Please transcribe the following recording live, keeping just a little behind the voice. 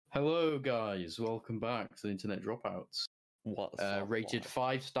Hello, guys. Welcome back to the Internet Dropouts. What's Rated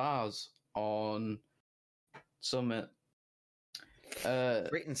 5 stars on Summit.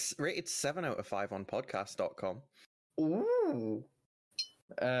 Rated 7 out of 5 on podcast.com. Ooh.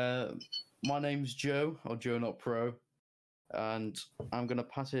 My name's Joe, or Joe Not Pro, and I'm going to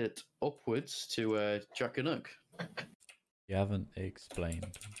pass it upwards to Jack and Nook. You haven't explained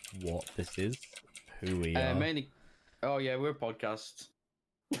what this is, who we are. Mainly, oh yeah, we're a podcast.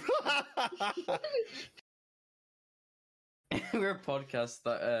 We're a podcast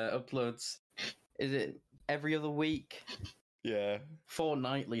that uploads, is it every other week? Yeah.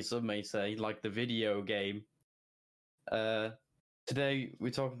 Fortnightly, some may say, like the video game. Today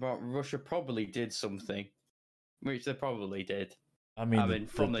we're talking about Russia probably did something, which they probably did. I mean,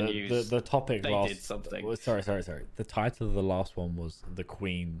 from the news, the topic they last. did something. Sorry. The title of the last one was the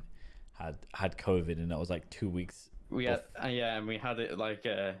Queen had COVID, and that was like 2 weeks. We had, and we had it like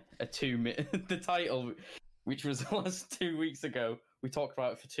a 2-minute. The title, which was last 2 weeks ago, we talked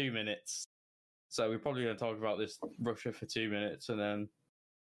about it for 2 minutes. So we're probably going to talk about this Russia for 2 minutes, and then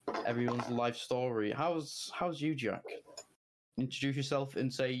everyone's life story. How's you, Jack? Introduce yourself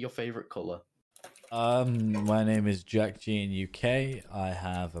and say your favorite color. My name is Jack G in UK. I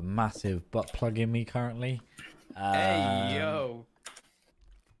have a massive butt plug in me currently. Hey yo!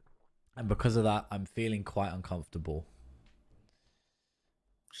 And because of that, I'm feeling quite uncomfortable.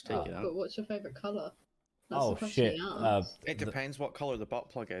 Just take it out. But what's your favorite color? Oh shit! It depends what color the butt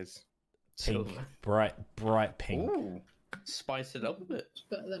plug is. Pink, Silver. bright pink. Ooh, spice it up a bit. It's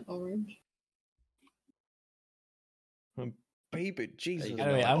better than orange. Baby, Jesus.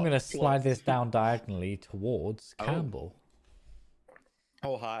 Anyway, I'm gonna slide this down diagonally towards Oh. Campbell.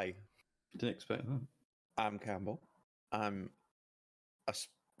 Oh, hi. Didn't expect that. I'm Campbell. I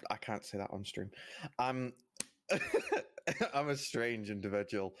can't say that on stream. I'm I'm a strange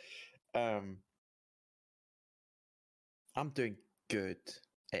individual. I'm doing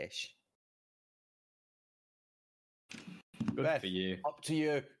good-ish. Good Beth. for you. Up to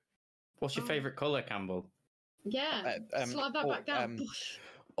you. What's your favorite color, Campbell? Yeah. Slide that back down.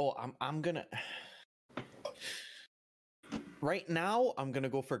 I'm gonna. Right now, I'm gonna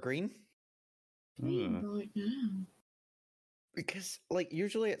go for green Green right now. because, like,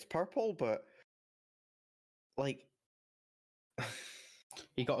 usually it's purple, but like,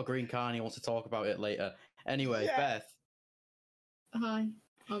 He got a green car and he wants to talk about it later. Anyway, Yeah. Beth. Hi,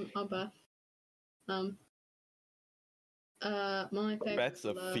 I'm Beth. My favorite Beth's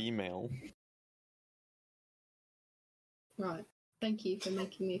a color. female. Right. Thank you for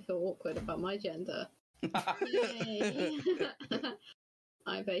making me feel awkward about my gender. Yay.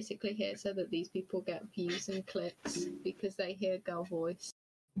 I'm basically here so that these people get views and clicks because they hear girl voice.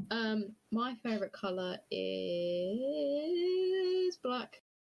 My favorite color is black.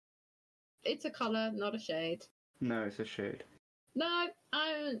 It's a color, not a shade. No, it's a shade. No,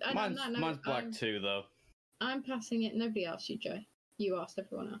 Mine's black too, though. I'm passing it. Nobody asked you, Joe. You asked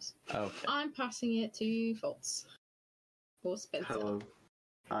everyone else. Okay. I'm passing it to Fultz or Spencer. Hello,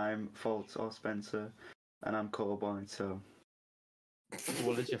 I'm Fultz or Spencer, and I'm colorblind, so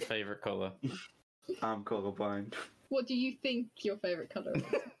What is your favorite color? I'm colorblind. What do you think your favorite color is?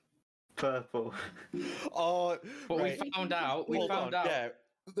 Purple. Oh, But right. we found out. Yeah,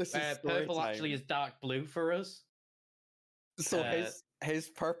 this is story Purple time. actually is dark blue for us. So uh, his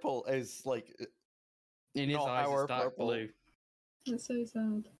purple is like In his Not eyes, our it's dark purple. blue. That's so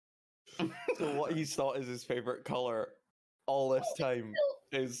sad. so what he's thought is his favorite color all this time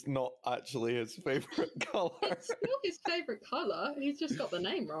is not actually his favorite color. It's not his favorite color. He's just got the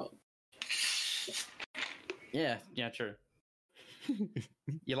name wrong. Yeah, true.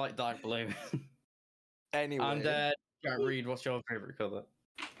 You like dark blue. Anyway, And Jack Reed, what's your favorite color?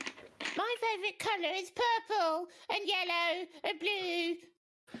 My favourite colour is purple and yellow and blue.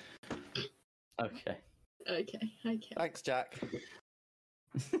 Okay. Okay. thanks, Jack.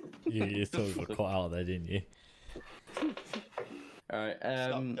 You sort of got caught out there, didn't you? All right.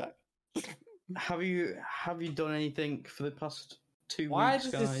 Stop, Jack. Have you done anything for the past 2 Why weeks,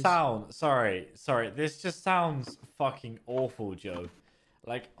 does guys? this sound? Sorry. This just sounds fucking awful, Joe.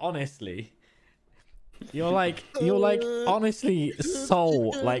 Like honestly, you're like honestly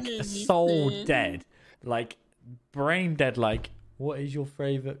soul dead, like brain dead. Like, what is your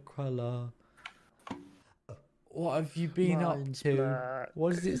favorite color? What have you been up to?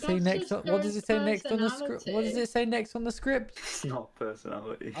 What does it say That's next? just What does it say Joe's next on the script? What does personality. it say next on the script? It's not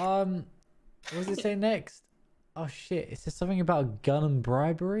personality. What does it say next? Oh shit! It says something about gun and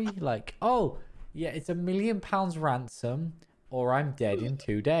bribery. Like, oh yeah, it's £1 million ransom, or I'm dead in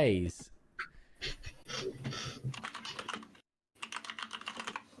 2 days.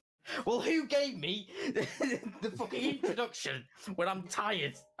 Well, who gave me the fucking introduction when I'm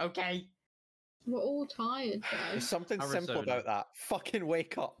tired? Okay. We're all tired, There's guys. something I simple resume. about that. Fucking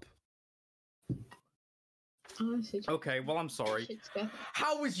wake up. Honestly, just Okay. Well, I'm sorry. shit together.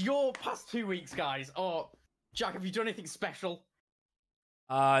 How was your past 2 weeks, guys? Oh, Jack, have you done anything special?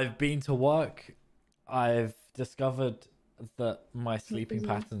 I've been to work. I've discovered that my sleeping busy.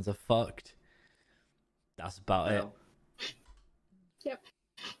 patterns are fucked. That's about it. Well, Yep.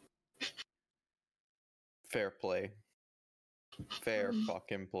 Fair play. Fair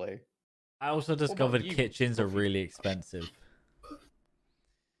fucking play. I also discovered you, kitchens are Buffy? really expensive.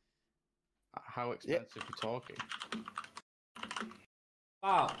 How expensive are we talking?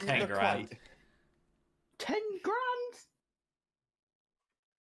 About 10 Not grand. quite. 10 grand?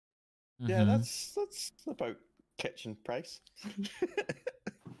 Yeah, Mhm. that's about kitchen price.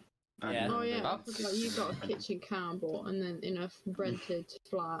 and Yeah. Oh yeah, I That's- forgot you got a kitchen candle and then in a rented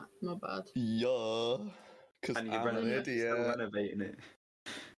flat. My bad. Yeah. Because And I'm an you're still idiot. renovating it.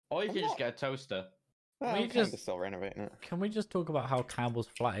 Or you I'm could just not- get a toaster. Well, We I'm kind of just- still renovating it. Can we just talk about how Campbell's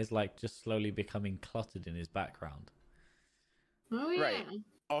flat is like just slowly becoming cluttered in his background? Oh yeah. Right.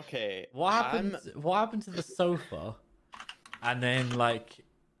 Okay. What happened? What happened to the sofa? And then like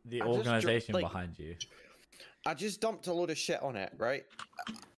the I just organization like- behind you. I just dumped a load of shit on it, right?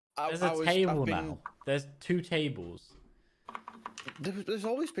 There's I a was- table I've been- now. There's 2 tables. There's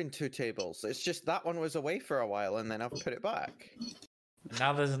always been 2 tables. It's just that one was away for a while, and then I've put it back. And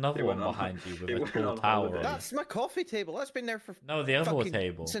now there's another They one went on- behind you with they a went tall on tower holiday. on it. That's my coffee table. That's been there for No, the other fucking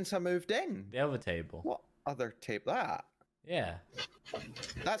table. since I moved in. The other table. What other table? That Yeah.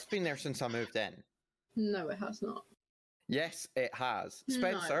 that's been there since I moved in. No, it has not. Yes, it has. No.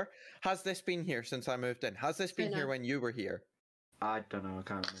 Spencer, has this been here since I moved in? Has this been Say here no. when you were here? I don't know. I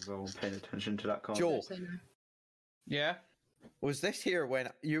can't remember. I wasn't paying attention to that. Joel. Don't say no. Yeah. Was this here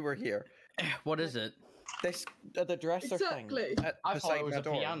when you were here? What is it? This the dresser Exactly. thing I thought beside it was my a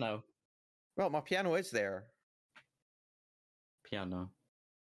door. piano. Well, my piano is there. Piano.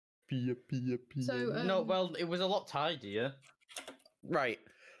 Pia. So No, well, it was a lot tidier. Right.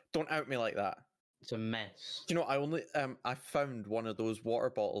 Don't out me like that. It's a mess. Do you know, I found one of those water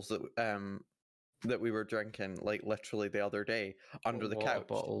bottles that we were drinking like literally the other day under the Water couch.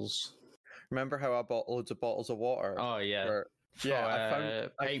 bottles. Remember how I bought loads of bottles of water? Oh yeah. Or- yeah,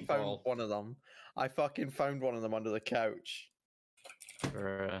 I paintball. found one of them. I fucking found one of them under the couch.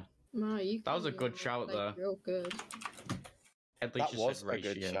 Ma, you That was a can good role shout, play though. Real good. At least That you was said a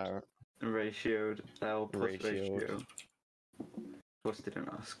good ratio. shout. Ratioed. L plus Ratioed. ratio. Plus didn't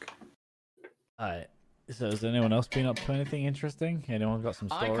ask. Alright. So has anyone else been up to anything interesting? Anyone got some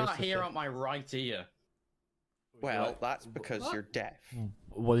I stories? can't to hear share? out my right ear. Well, that's because What? you're deaf.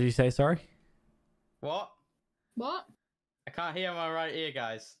 What did you say? Sorry. What? What? I can't hear my right ear,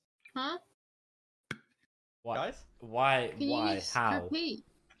 guys. Huh? What? Guys? Why? Can Why? you just How? repeat?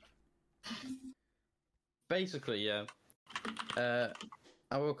 Basically, yeah.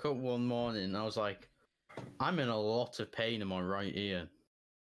 I woke up one morning and I was like, I'm in a lot of pain in my right ear.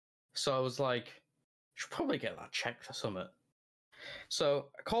 So I was like, should probably get that checked for something. So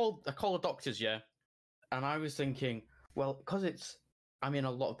I called the doctors, yeah, and I was thinking, well, because I'm in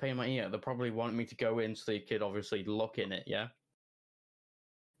a lot of pain in my ear, they probably want me to go in so they could obviously look in it, yeah.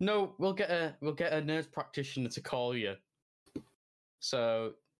 No, we'll get a nurse practitioner to call you.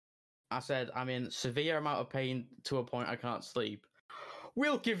 So I said, I'm in severe amount of pain to a point I can't sleep.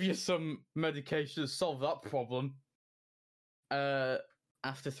 We'll give you some medication to solve that problem.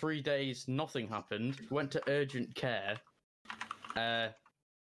 After 3 days, nothing happened. Went to urgent care.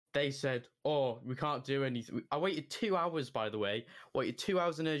 They said, "Oh, we can't do anything." I waited 2 hours, by the way. Waited 2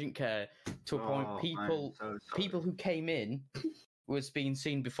 hours in urgent care to a point. Oh, I'm People so sorry. people who came in was being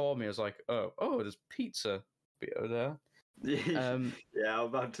seen before me. I was like, "Oh, there's pizza bit over there." Yeah, I'm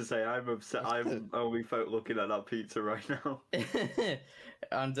about to say I'm upset. I'm only folk looking at that pizza right now.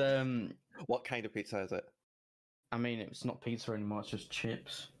 And What kind of pizza is it? I mean, it's not pizza anymore. It's just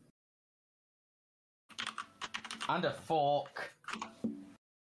chips and a fork.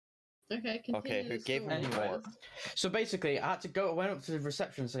 Okay, continue. Okay, who the gave him story, Anyway. fork? guys. So basically, I had to go. I went up to the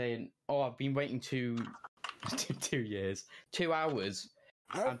reception saying, "Oh, I've been waiting 2 years, 2 hours,"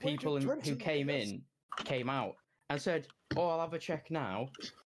 and people who came in came out and said, "Oh, I'll have a check now."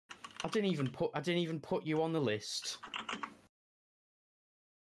 I didn't even put you on the list.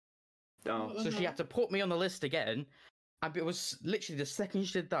 Oh, So she had to put me on the list again. And it was literally the second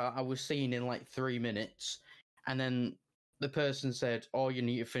she did that, I was seen in like 3 minutes. And then the person said, "Oh, you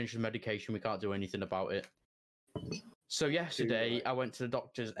need to finish the medication. We can't do anything about it." So yesterday, right. I went to the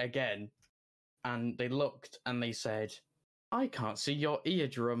doctors again, and they looked and they said, "I can't see your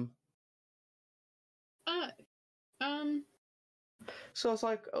eardrum." So I was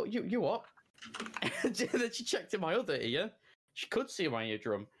like, oh, you what? And then she checked in my other ear. She could see my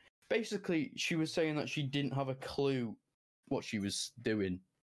eardrum. Basically, she was saying that she didn't have a clue what she was doing.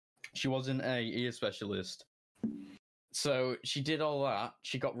 She wasn't a ear specialist. So she did all that.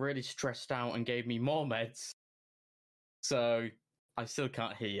 She got really stressed out and gave me more meds. So I still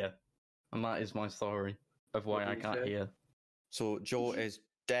can't hear. And that is my story of why What I did you can't say? hear. So Joe is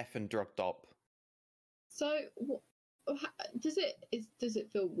deaf and drugged up. So, does it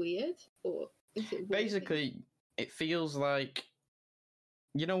feel weird, or is it weird? Basically, it feels like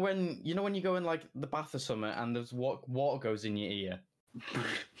when you go in like the bath or something and there's water goes in your ear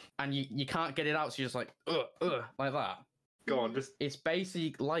and you can't get it out, so you're just like like that. Go on, just It's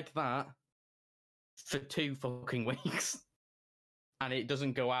basically like that for 2 fucking weeks, and it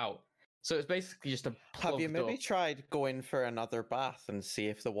doesn't go out. So it's basically just a. Have you maybe up. tried going for another bath and see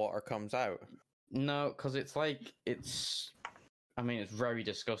if the water comes out? No, because it's very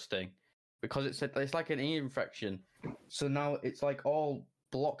disgusting because it's like an ear infection. So now it's like all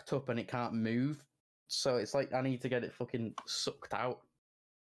blocked up and it can't move. So it's like I need to get it fucking sucked out.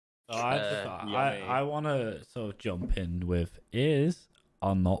 I want to sort of jump in with ears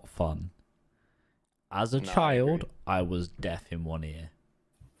are not fun. As a No, I child, agree. I was deaf in one ear.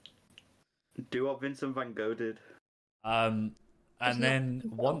 do what Vincent van Gogh did. And not then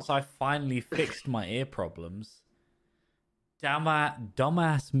fun. once I finally fixed my ear problems,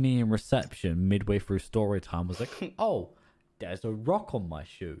 dumbass me in reception midway through story time was like, "Oh, there's a rock on my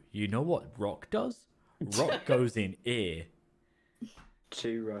shoe. You know what rock does? Rock goes in ear."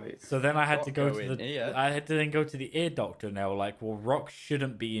 Too right. So then I had to Rock go go to in the ear? I had to then go to the ear doctor, and they were like, "Well, rock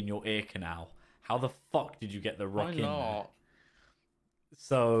shouldn't be in your ear canal. How the fuck did you get the rock Why in there?" not?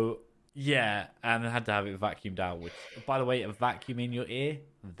 So yeah, and I had to have it vacuumed out. Which, by the way, a vacuum in your ear,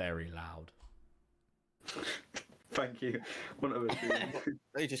 very loud. Thank you. One of us.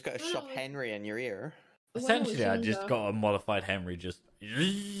 You just got to shove Henry in your ear. When I was Essentially, I just younger- got a modified Henry, just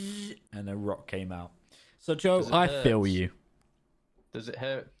and a rock came out. So Joe, Does it I feel hurt? you. Does it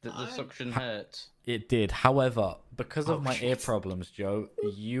hurt? Does the I- suction hurt? It did. However, because of Oh, my ear shit. problems, Joe,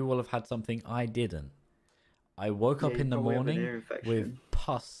 you will have had something I didn't. I woke up Yeah, in the you probably have an morning ear infection. with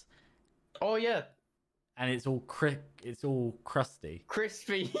pus, Oh yeah, and it's all crusty.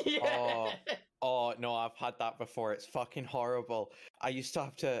 crispy. Oh. Oh no, I've had that before. It's fucking horrible. I used to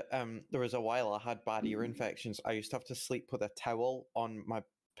have to there was a while I had bad ear infections. I used to have to sleep with a towel on my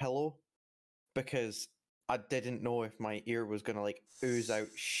pillow because I didn't know if my ear was gonna like ooze out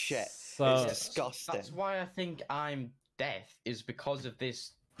shit. So It's disgusting. That's why I think I'm deaf, is because of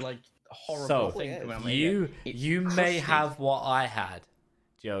this like horrible So, thing. Yes. around my ear. It's you may crusty. have what I had,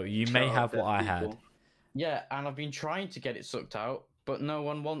 Joe. You may Shut up, have what deaf I had. people. Yeah, and I've been trying to get it sucked out, but no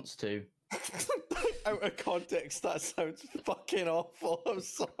one wants to. Out of context, that sounds fucking awful. I'm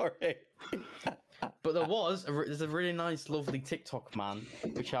sorry. But there's a really nice, lovely TikTok man,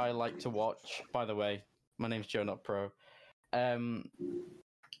 which I like to watch. By the way, my name's Joe Not Pro. And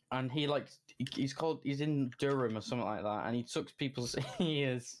he's in Durham or something like that, and he sucks people's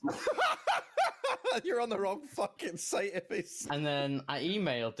ears. You're on the wrong fucking site if it's. And then I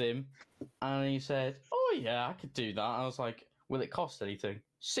emailed him, and he said, "Oh yeah, I could do that." I was like, "Will it cost anything?"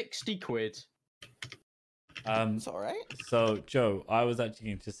 60 quid. It's alright. So Joe, I was actually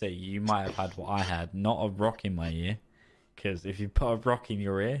going to say you might have had what I had, not a rock in my ear, because if you put a rock in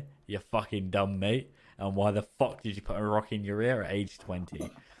your ear, you're fucking dumb, mate. And why the fuck did you put a rock in your ear at age 20?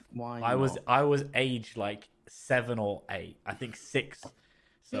 Why? I was not? aged like 7 or 8, I think 6.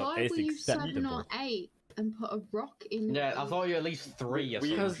 So Why it's were you acceptable. 7 or 8 and put a rock in? Yeah, I thought you were at least 3 or Were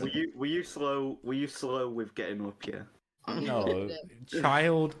you, something. were you slow? Were you slow with getting up here? No,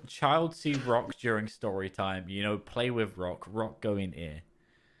 child see rock during story time. You know, play with rock go in ear.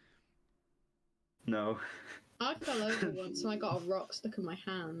 No. I fell over once and I got a rock stuck in my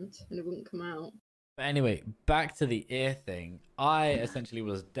hand and it wouldn't come out. But anyway, back to the ear thing. I essentially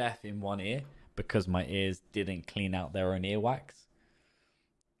was deaf in one ear because my ears didn't clean out their own earwax,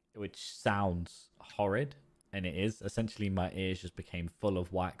 which sounds horrid, and it is. Essentially, my ears just became full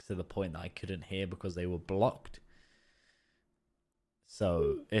of wax to the point that I couldn't hear because they were blocked.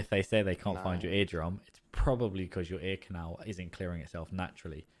 So if they say they can't find your eardrum, it's probably because your ear canal isn't clearing itself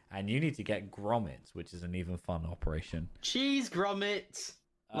naturally. And you need to get grommets, which is an even fun operation. Cheese grommet,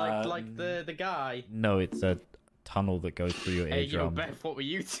 like the guy. No, it's a tunnel that goes through your Hey, yo, eardrum. Beth, what were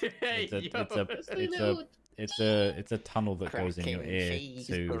you doing? It's a tunnel that goes in your ear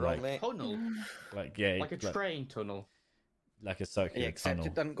to tunnel, like a train tunnel. like a circular Yeah, except tunnel.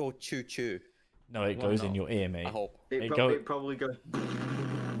 it doesn't go choo choo. No, it Why goes in not? your ear, mate. I hope. It probably goes.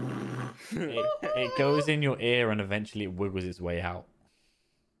 It goes in your ear and eventually it wiggles its way out.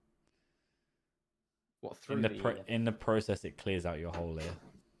 What through In the the ear? in the process, it clears out your whole ear.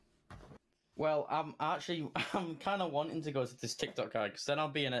 Well, I'm kind of wanting to go to this TikTok guy because then I'll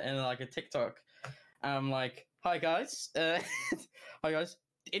be in like a TikTok. And I'm like, hi guys, hi guys,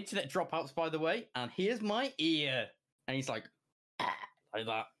 internet dropouts by the way, and here's my ear, and he's like, like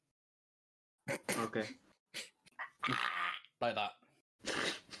that, Okay. like that.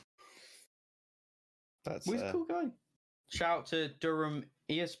 That's He's a cool guy. Shout out to Durham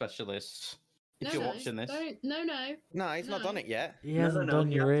ear specialists if No, you're no, watching this. No. No, he's not No. done it yet. He No, hasn't no, done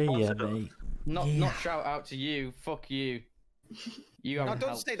he your ear hasn't yet, sponsored us. mate. Not Yeah. shout out to you. Fuck you. You No, haven't don't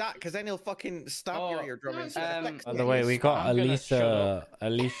helped. say that because then he'll fucking stab Oh, your eardrum no, instead of um, fix By it. the way, we got I'm gonna shut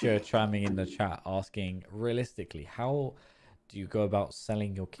Alicia Tramming in the chat asking, realistically, how do you go about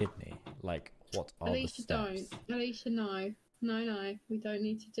selling your kidney? Like, what are Alicia, the steps? don't. Alicia, no. No. We don't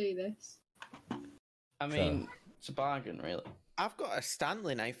need to do this. I mean, it's a bargain, really. I've got a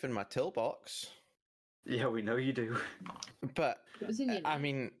Stanley knife in my toolbox, Yeah, we know you do. but It was in your I neck.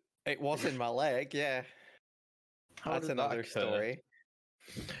 mean, it was in my leg. Yeah, How that's did that another occur? story.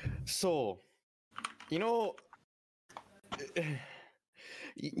 So, you know,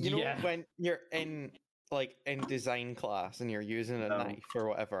 you know Yeah. when you're in design class and you're using a No. knife or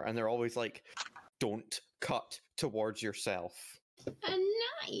whatever, and they're always like, "Don't cut towards yourself." A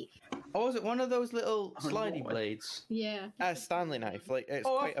knife. Oh, is it one of those little Oh, slidey no. blades? Yeah. A Stanley knife, like it's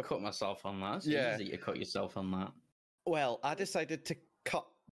Oh, quite I've cut myself on that. It's Yeah. easy to cut yourself on that. Well, I decided to cut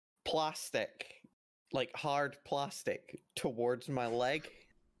plastic, like hard plastic, towards my leg.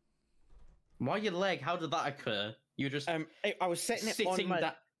 Why your leg? How did that occur? You just I was sitting it on sitting my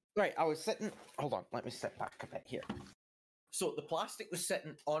that. right. I was sitting. Hold on, let me sit back a bit here. So the plastic was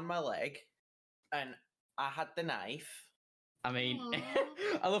sitting on my leg, and I had the knife. I mean,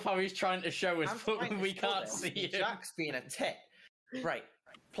 Aw. I love how he's trying to show us, I'm but trying to we show can't them. see it. Jack's being a tit. Right,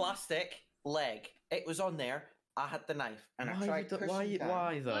 plastic leg. It was on there. I had the knife, and I tried pushing down. Why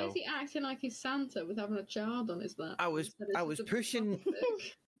Why though? is he acting like he's Santa with having a child on his lap? I was- instead of I just was a pushing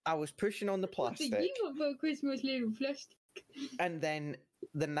plastic? I was pushing on the What do plastic, you want for Christmas, little plastic? and then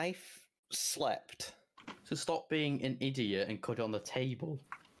the knife slipped. To stop being an idiot and cut it on the table.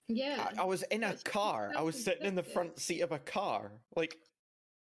 Yeah. I was in a That's car. I was sitting in the self-inflicted. front seat of a car. Like,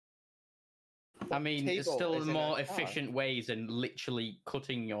 I mean, there's table still is in a more car? efficient ways than literally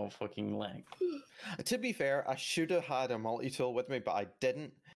cutting your fucking leg. to be fair, I should have had a multi-tool with me, but I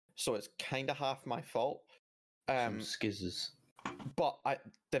didn't. So it's kind of half my fault. Some skizzers. But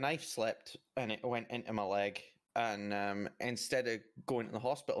the knife slipped and it went into my leg. And instead of going to the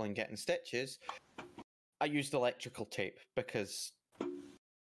hospital and getting stitches, I used electrical tape because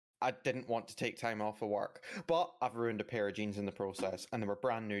I didn't want to take time off of work. But I've ruined a pair of jeans in the process, and they were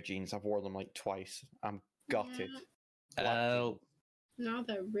brand new jeans. I've worn them like twice. I'm gutted. Yeah. Black Oh, jeans. Now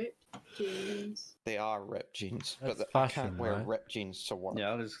they're ripped jeans. They are ripped jeans, That's but I can't fashion, wear right? ripped jeans to work.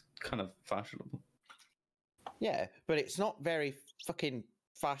 yeah, that is kind of fashionable. Yeah, but it's not very fucking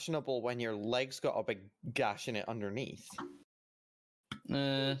fashionable when your leg's got a big gash in it underneath.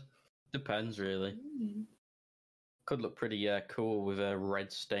 Depends really. Mm. Could look pretty cool with a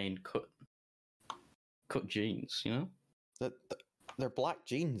red stained cut jeans, you know? They're black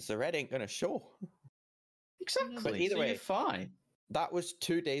jeans. The red ain't gonna show. Exactly. But either so way- you're fine. That was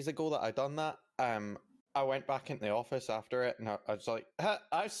 2 days ago that I done that. I went back into the office after it, and I was like,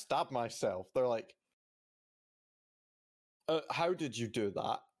 I stabbed myself. They're like, how did you do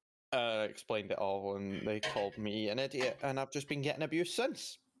that? I explained it all, and they called me an idiot, and I've just been getting abuse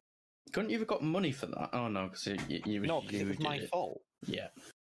since. Couldn't you have got money for that? Oh no, because you No, because you it was did my it. fault. Yeah.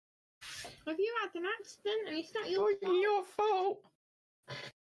 Have you had an accident and it's not your fault? Your fault.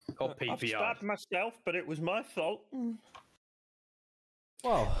 Or I've PPI. stabbed myself, but it was my fault.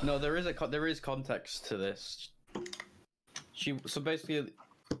 Well, No, there is context to this. So basically,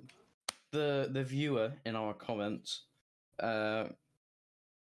 the viewer in our comments,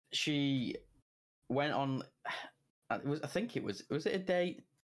 she went on. I think it was it a date?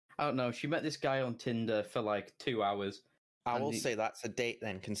 I don't know. She met this guy on Tinder for like 2 hours. I And will the- say that's a date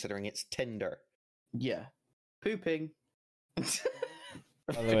then, considering it's Tinder. Yeah, pooping. by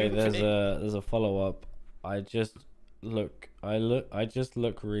the way, there's a follow up. I just look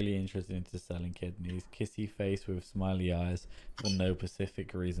really interested into selling kidneys. Kissy face with smiley eyes for no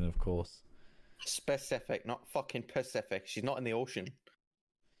specific reason, of course. Specific, not fucking Pacific. She's not in the ocean.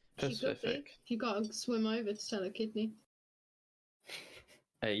 She could be. Pacific. You got to swim over to sell a kidney.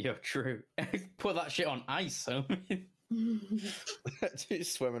 Hey, you're true. Put that shit on ice, so.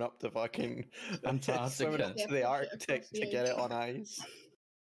 She's swimming up to fucking Antarctica. swimming up Yeah, to push the it Arctic across the to get it ocean. on ice.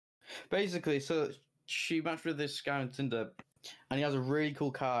 Basically, so she matched with this guy on Tinder, and he has a really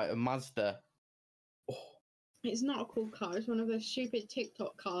cool car, a Mazda. It's not a cool car. It's one of those stupid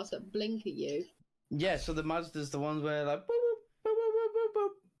TikTok cars that blink at you. Yeah, so the Mazda's the ones where like boop, boop, boop, boop, boop, boop,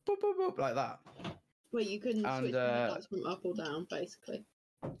 boop, boop, boop, like that. Where you couldn't And, switch the headlights from up or down, basically.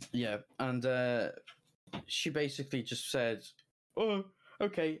 Yeah, and she basically just said, "Oh,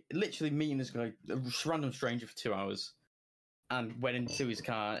 okay." Literally meeting this guy, a random stranger, for 2 hours, and went into his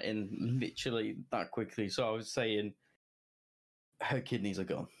car in literally that quickly. So I was saying, her kidneys are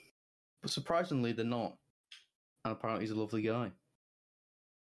gone, but surprisingly, they're not. And apparently, he's a lovely guy.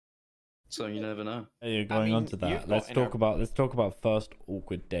 So you never know. You're going on mean, to you've that. got Let's talk about first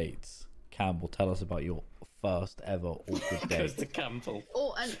awkward dates. Campbell, tell us about your first ever awkward Goes date. to Campbell.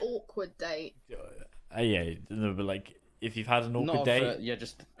 Or an awkward date. Yeah, no, but like if you've had an awkward Not date, for, yeah,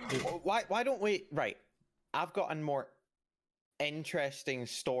 just Why don't we? Right, I've got a more interesting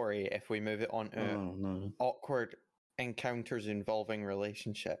story if we move it on to oh no. awkward encounters involving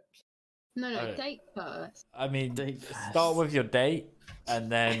relationships. No, date first. I mean, Date start first. with your date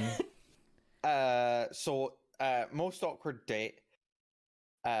and then Most awkward date.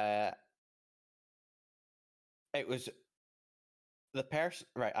 It was the person.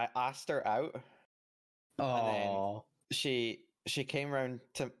 Right, I asked her out. Oh, She came round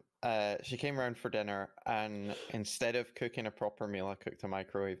for dinner, and instead of cooking a proper meal, I cooked a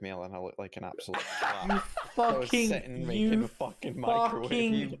microwave meal, and I looked like an absolute twat. I was sitting making a fucking microwave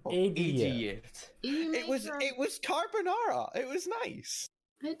fucking meal. idiot. You It make was her- it was carbonara. It was nice.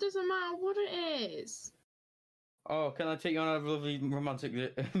 It doesn't matter what it is. oh! Can I take you on a lovely romantic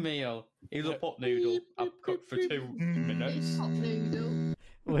meal? Here's a pot noodle I've cooked for 2 minutes. Hot noodle.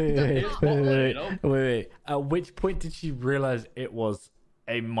 Wait. At which point did she realize it was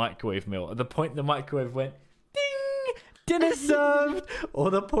a microwave meal? At the point the microwave went ding, dinner served,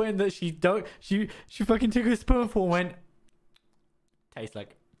 or the point that she fucking took a spoonful and went tastes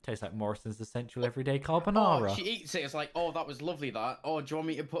like Morrison's essential everyday carbonara. Oh, she eats it. It's like, oh, that was lovely. That. Oh, do you want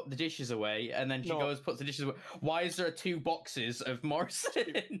me to put the dishes away? And then she No. goes, puts the dishes away. Why is there 2 boxes of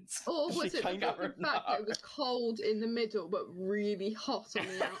Morrison's? Or was She it the can't fact that carbonara. it was cold in the middle but really hot on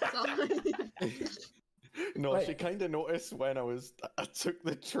the outside? No, Wait. she kind of noticed when I took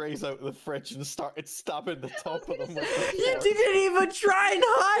the trays out of the fridge and started stabbing the top of them with the You fork. didn't even try and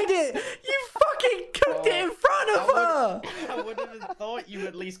hide it. You fucking cooked it in front of her. I would have thought you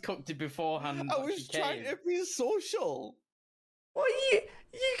at least cooked it beforehand. I when was she trying came. to be social. Well, you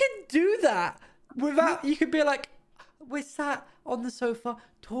can do that without. You could be like, we're sat on the sofa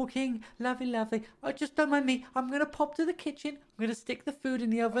talking, lovely. I just don't mind me. I'm gonna pop to the kitchen. I'm gonna stick the food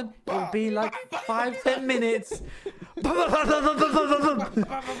in the oven. It'll be like 5-10 minutes.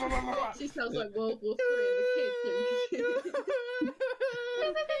 She sounds like World War III in the kitchen.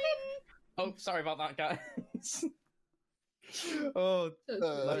 Oh, sorry about that, guys. oh, Such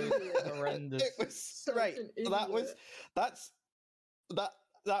an idiot. horrendous. It was Such right. an That was idiot.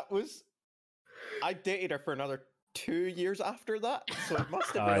 that was. I dated her for another 2 years after that, so it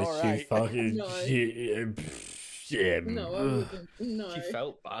must have been all she right. fucking No. shit. No, I wouldn't. No. She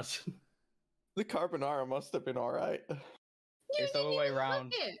felt bad. The carbonara must have been all right. You It's the other didn't way even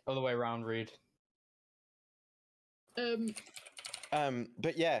round. cook it. Other way round, Reed.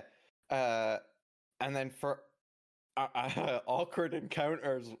 But yeah, and then for awkward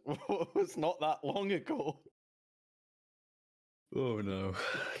encounters was not that long ago. Oh no.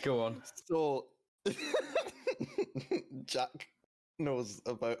 Go on. So Jack knows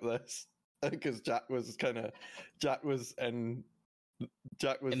about this because Jack was in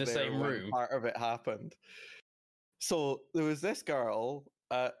the there same when room? part of it happened. So there was this girl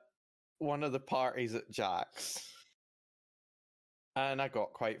at one of the parties at Jack's, and I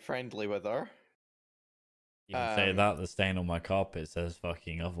got quite friendly with her. You can say that the stain on my carpet says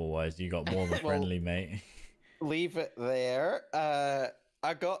fucking otherwise. You got more than Well, friendly, mate. Leave it there.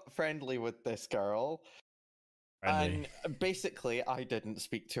 I got friendly with this girl, Friendly. and basically I didn't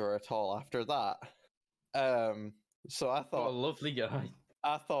speak to her at all after that. So I Oh, a thought, lovely guy.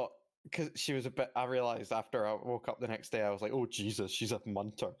 because she was a bit. I realized after I woke up the next day, I was like, "Oh Jesus, she's a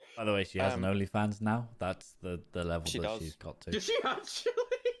munter." By the way, she has an OnlyFans now. That's the level She that does. she's got to. Does she actually?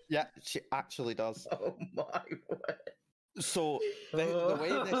 Yeah, she actually does. Oh my word. So the way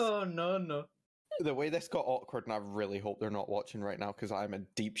this Oh no. the way this got awkward, and I really hope they're not watching right now because I'm in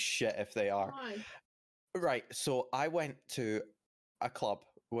deep shit if they are. Why? Right, so I went to a club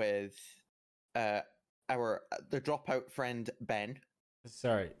with the dropout friend Ben,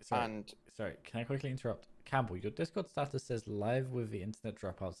 Sorry. and Sorry, can I quickly interrupt? Campbell, your Discord status says live with the internet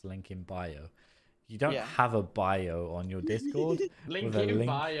dropouts link in bio. You don't Yeah. have a bio on your Discord. Link with a in link.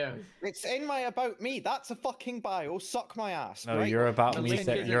 bio. It's in my about me. That's a fucking bio. Suck my ass. No, right? your about The me link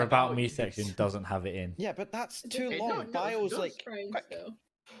section. isn't Your about about me you. section doesn't have it in. Yeah, but that's It too does- long. no, it Bio's does like, frame quick. still.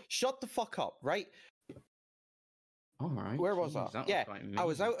 Shut the fuck up, right? All right. Where was jeez, I? that Yeah, quite I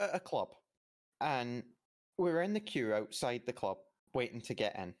was mean. out at a club, and we were in the queue outside the club waiting to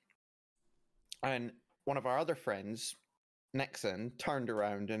get in. And one of our other friends, Nixon, turned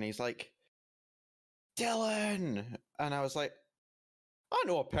around and he's like, Dylan! And I was like, I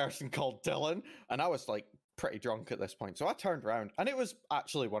know a person called Dylan. And I was like pretty drunk at this point. So I turned around and it was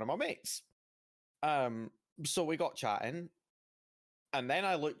actually one of my mates. So we got chatting. And then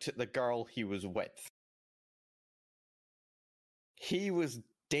I looked at the girl he was with. He was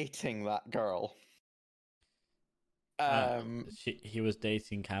dating that girl. He was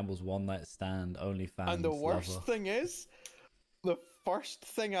dating Campbell's one night stand, OnlyFans. And the worst lover. thing is, the first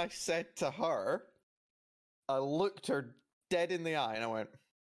thing I said to her, I looked her dead in the eye and I went,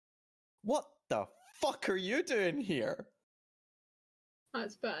 "What the fuck are you doing here?"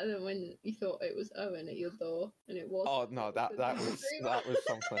 That's better than when you thought it was Owen at your door and it was. Oh no, that was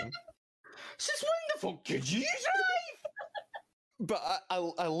something. Since when the fuck did you drive? But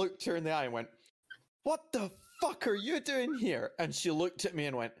I looked her in the eye and went, "What the fuck are you doing here?" And she looked at me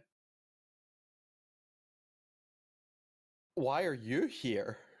and went, "Why are you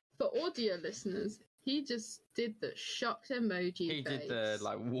here?" For audio listeners, he just did the shocked emoji He face. did the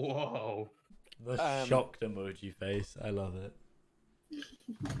like, whoa. The shocked emoji face. I love it.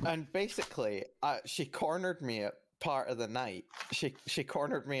 And basically, she cornered me at part of the night. She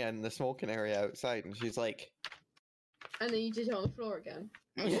cornered me in the smoking area outside, and she's like, And then you did it on the floor again.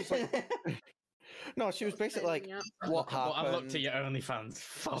 no, she was basically like, "What Well, I've looked happened?" at your OnlyFans.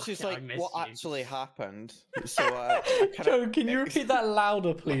 Fuck, She's I like, miss "What you. actually happened?" So, Joe, can you repeat that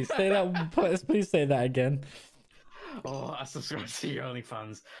louder, please? Say that. Please say that again. Oh, I subscribe to your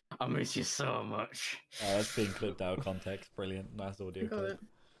OnlyFans. I miss you so much. Oh, that's being clipped out of context. Brilliant. Nice audio Got clip.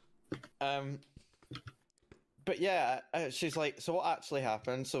 it. But yeah, she's like, "So what actually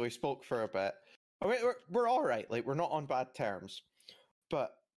happened?" So we spoke for a bit. I mean, we're all right. Like, we're not on bad terms,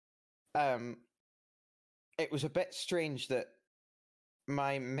 but it was a bit strange that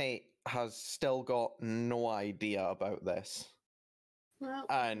my mate has still got no idea about this. Well,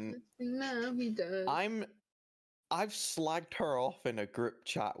 And now he does. I've slagged her off in a group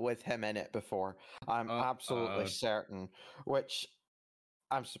chat with him in it before. I'm absolutely certain, which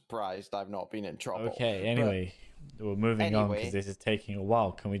I'm surprised I've not been in trouble. Okay, anyway, we're moving on because Anyway. this is taking a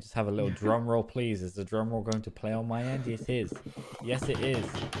while. Can we just have a little drum roll, please? Is the drum roll going to play on my end? Yes, it is. Yes, it is.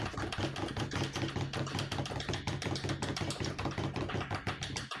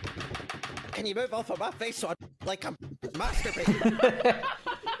 Can you move off of my face so I like I'm masturbating?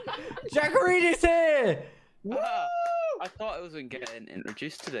 Jackarini's here! Ah, I thought I wasn't getting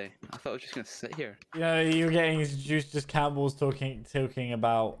introduced today. I thought I was just gonna sit here. You know, you're getting introduced. Just Campbell's talking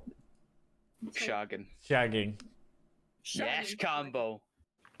about Shagging. shagging. Yes, Campbell.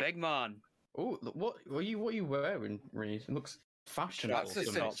 Big man. Oh, what are you wearing, Reese? It looks fashionable. That's a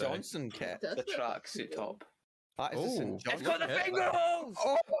some St. might say. Johnson kit. Does The look tracksuit top. That is a Oh. St. It's Johnson It's got the kit. finger holes!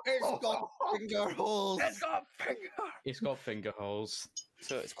 Oh, it's got finger holes. It's got finger. It's got finger holes.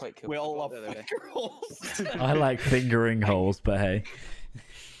 So it's quite cool. We all I love bought it the other day. finger holes. I like fingering holes, but hey.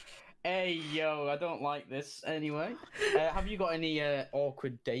 Hey, yo, I don't like this anyway. Have you got any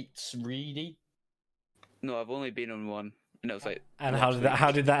awkward dates, Reedy? No, I've only been on one, and it was like. And next week.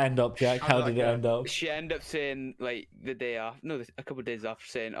 how did that end up, Jack? How How did did it that go? end up? She ended up saying like the day after, no, a couple of days after,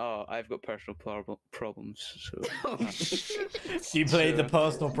 saying, "Oh, I've got personal problems." So You played the So-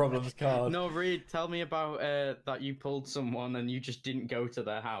 personal problems card. No, Reed, tell me about that you pulled someone and you just didn't go to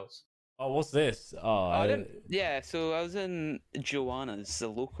their house. Oh, what's this? Oh, I didn't, yeah, so I was in Joanna's, the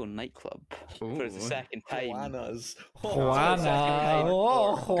local nightclub, for the Ooh. second time. Joanna's. Juana.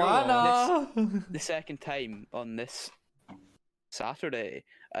 Oh, Juana. The second time on this Saturday,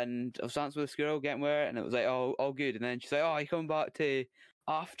 and I was dancing with this girl, getting with her, and it was like, oh, all good. And then she's like, "Oh, you coming back to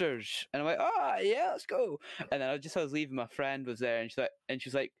afters?" And I'm like, "Ah, yeah, let's go." And then I was leaving. My friend was there, and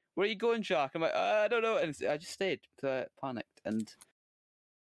she's like, "Where are you going, Jack?" I'm like, "I don't know." And I just stayed because I panicked,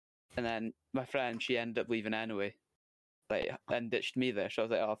 and then my friend, she ended up leaving anyway, like, and ditched me there. So I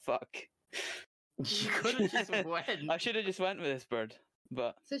was like, "Oh fuck." You could have just went. I should have just went with this bird,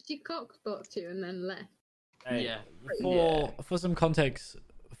 but So she cockblocked you and then left. Hey, Yeah. For some context,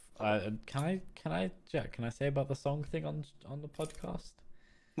 can I Jack? Can I say about the song thing on the podcast?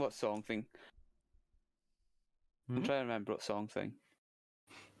 what song thing? I'm trying to remember what song thing.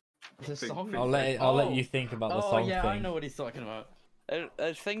 The song. I'll let you think about the Oh song yeah, thing. I know what he's talking about.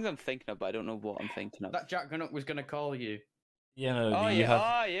 There's things I'm thinking of, but I don't know what I'm thinking of. That Jack Gunnock was gonna call you. You know, Oh you yeah, have.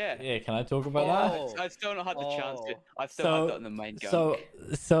 oh yeah. Yeah, can I talk about that? Oh. I still not had the chance to. Oh. I've still had that in the mind gun.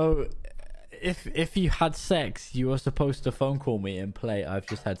 So, if you had sex, you were supposed to phone call me and play I've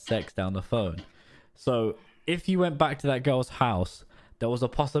just had sex down the phone. So if you went back to that girl's house, there was a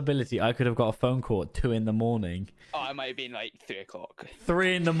possibility I could have got a phone call at 2 a.m. Oh, it might have been like 3 o'clock.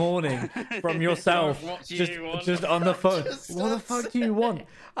 3 a.m. from yourself, What do just you want? just on the phone. What the fuck do you want?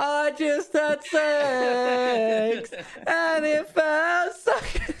 I just had sex and it felt so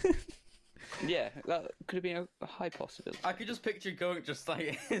good. Yeah, that could have been a high possibility. I could just picture going just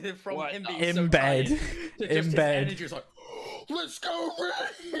like from What? him being In so bed. tired to just In his bed. energy was like, let's go,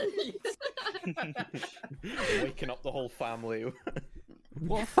 Ray! Waking up the whole family.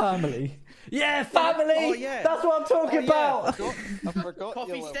 What family? Yeah, family. Oh, yeah. That's what I'm talking about. I forgot.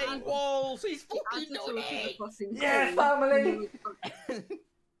 Coffee you stain little- walls. He's I fucking just done saw it. people fucking Yeah, calling. family.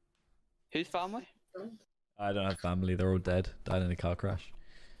 Whose family? I don't have family. They're all dead. Died in a car crash.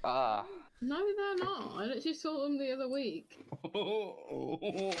 Ah, No, they're not. I literally saw them the other week.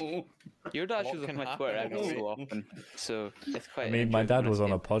 your dad What shows up can on my Twitter happen? every so often, so it's quite. I mean, my enjoyable dad when was I on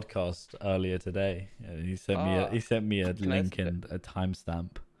see a him. podcast earlier today. And he sent me a Can I link see it? and a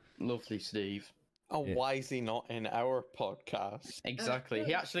timestamp. Lovely, Steve. Oh, Yeah. why is he not in our podcast? Exactly.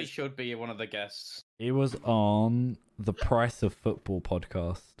 He actually should be one of the guests. He was on the Price of Football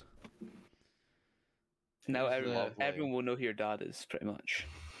podcast. Now Who's everyone, the- everyone will know who your dad is, pretty much.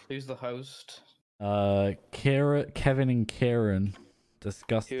 Who's the host? Kevin and Kieran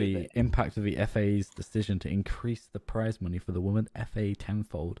discussed Who are the they? impact of the FA's decision to increase the prize money for the women FA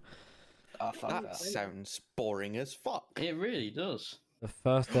tenfold. Ah, fuck That that. sounds boring as fuck. It really does. The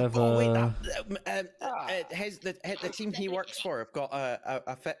first ever. Oh wait, the team he works for have got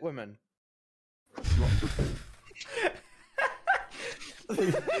a fit woman.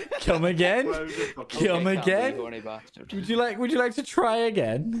 Come again? Well, just fucking- Come Okay, can't be, again? you horny bastard. Would you like to try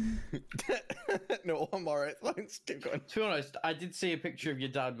again? No, I'm alright. Thanks. Keep going. To be honest, I did see a picture of your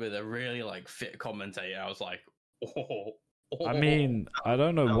dad with a really like fit commentator. I was like, oh. I mean, I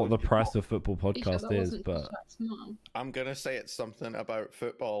don't know That what the would be Price cool. of Football You sure podcast that is, wasn't but Jack's mum? I'm gonna say it's something about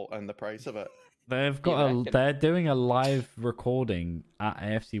football and the price of it. they've got reckon? they're doing a live recording at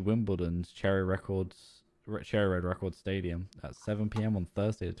AFC Wimbledon's Cherry Red Records Stadium at 7 p.m. on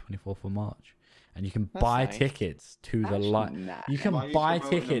Thursday, the 24th of March, and you can That's buy nice. tickets to the Actually, live. nah. You can Why are you buy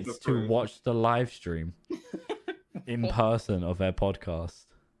promoting them tickets for to free? watch the live stream in person of their podcast.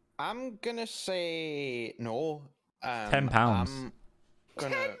 I'm gonna say no. £10. I'm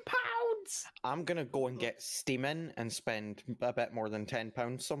gonna, £10! I'm gonna go and get Steamin and spend a bit more than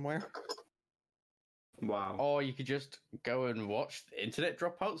 £10 somewhere. Wow. Or you could just go and watch the internet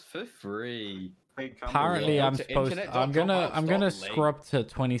dropouts for free. Hey, Campbell, Apparently, go I'm to supposed. I'm gonna internet.com/link. scrub to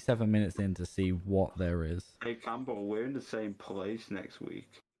 27 minutes in to see what there is. Hey Campbell, we're in the same place next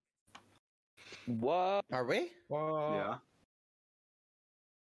week. What? Are we? Yeah,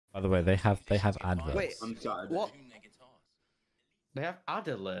 By the way, they have adverts. Wait, on Saturday. what? They have ad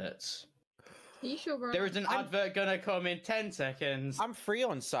alerts. Are you sure, bro? There is an advert gonna come in 10 seconds. I'm free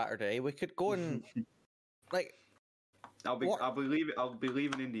on Saturday. We could go and like. I'll be What? I'll be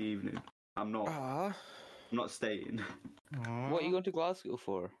leaving in the evening. I'm not Ah, I'm not staying. What are you going to Glasgow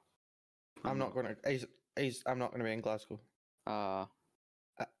for? I'm not gonna. I'm not gonna be in Glasgow. Ah,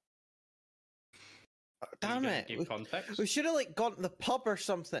 Damn gonna it! Give context. We should have like gone to the pub or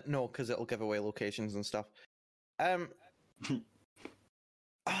something. No, because it'll give away locations and stuff.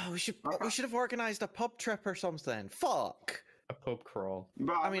 Oh, we should have organized a pub trip or something. Fuck. A pub crawl.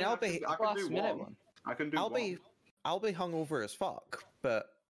 But I mean, I'll be- I can last do minute one. one. I can do I'll one. be hungover as fuck, but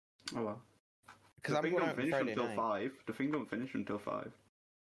Oh well. because The I'm thing going don't out on finish Friday until night. 5. The thing don't finish until 5.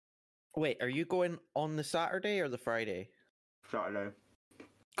 Wait, are you going on the Saturday or the Friday? Saturday.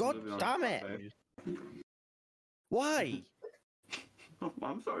 God Leaving on damn it! Saturday. Why?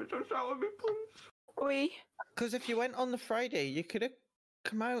 I'm sorry, don't shout at me, please. oi. Because if you went on the Friday, you could have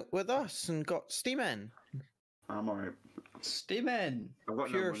come out with us and got Steam in. I'm alright. Steamin'. I've got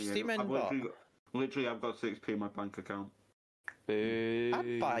Pure no money. steam I've in literally, I've got 6p in my bank account. Boo.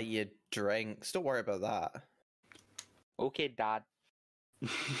 I'd buy you drinks. Don't worry about that. Okay, Dad.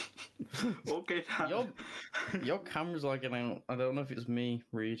 Okay, Dad. Your camera's lagging out. I don't know if it's me,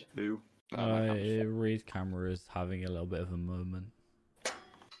 Reed. Who? Reed's camera is having a little bit of a moment.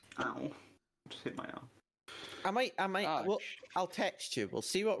 Ow. Just hit my arm. I might. Ouch. Well, I'll text you. We'll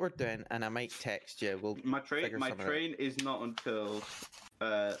see what we're doing, and I might text you. We'll. My train Figure something out. is not until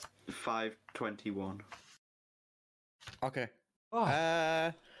 5:21. Okay. Oh,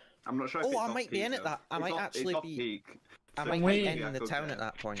 Uh. I'm not sure if Oh, it's I off might be peak, in it though. that- I It's might off- actually it's off be- peak, I So might we- be maybe I in the could town get- at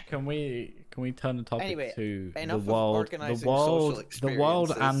that point. Can we turn the topic Anyway, to the enough of world, organising social the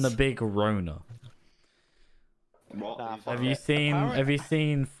world and the experiences. big Rona? What? Nah, is fuck Have that? you seen Apparent- Have you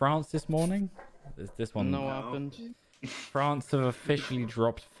seen France this morning? This one. No, what No. happened? France have officially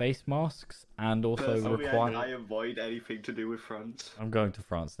dropped face masks and also Personally, require. I avoid anything to do with France. I'm going to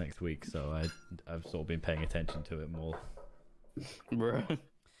France next week, so I've sort of been paying attention to it more. Bruh.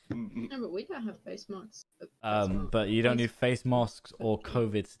 No, but we don't have face masks. But you don't need face masks or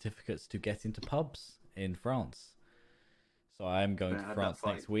COVID certificates to get into pubs in France. So I am going Yeah, to that France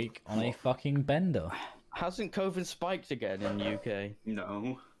fight. next week on a What? fucking bender. Hasn't COVID spiked again in the UK?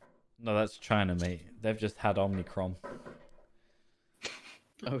 No. No, that's China, mate. They've just had Omicron.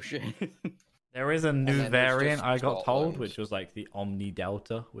 Oh shit. There is a new then there's variant just I got told, Scotland. which was like the Omni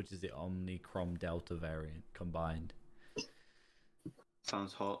Delta, which is the Omicron Delta variant combined.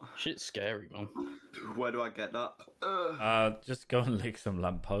 Sounds hot. Shit's scary, man. Where do I get that? Just go and lick some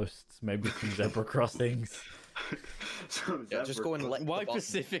lampposts, maybe some zebra crossings. Some Yeah, just zebra go and crossing. lick Why the button.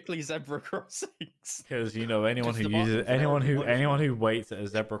 specifically zebra crossings? Because you know anyone Just who the uses buttons, anyone who everybody. anyone who waits at a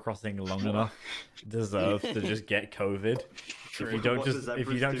zebra crossing long enough deserves to just get COVID. If you True. don't What do just if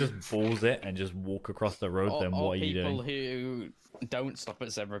you zebras don't do? just balls it and just walk across the road, then Or what are you people doing? who don't stop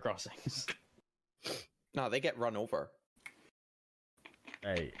at zebra crossings. No, they get run over.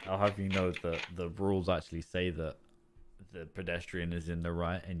 Hey, I'll have you know that the rules actually say that the pedestrian is in the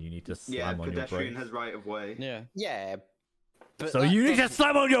right and you need to Yeah, slam on your pedestrian brakes. has right of way. Yeah. Yeah. But So that you need to doesn't-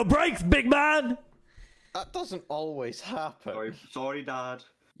 slam on your brakes, big man! That doesn't always happen. Sorry, Dad.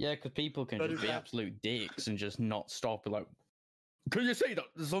 Yeah, because people can just be absolute dicks and just not stop. Like, can you see that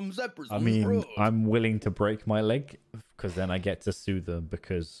there's some zebras I on the mean, road? I'm willing to break my leg because then I get to sue them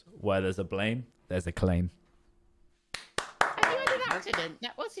because where there's a blame, there's a claim. Have you had an accident?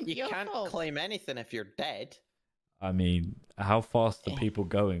 That wasn't You your can't fault. claim anything if you're dead. I mean, how fast are people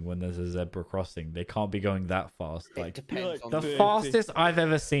going when there's a zebra crossing? They can't be going that fast. It Like depends on the fastest I've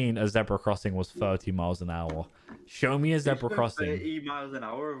ever seen a zebra crossing was 30 miles an hour. Show me a zebra It's crossing. 30 miles an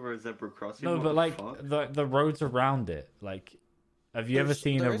hour over a zebra crossing. No, what but the like fuck? the roads around it. Like, have you ever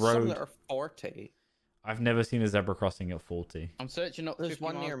seen a There's some road? that are 40. I've never seen a zebra crossing at 40. I'm searching up There's 50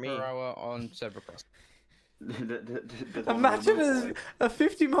 one miles near per me. hour on zebra crossing. There's one Imagine on the motorway. a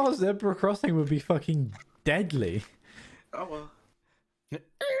 50-mile zebra crossing would be fucking deadly. Oh well.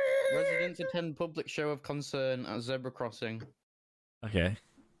 Residents attend public show of concern at zebra crossing. Okay.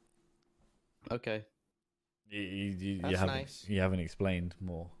 Okay. You That's haven't nice. you haven't explained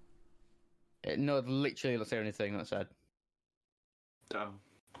more. No, literally, that's the only thing that said. Damn.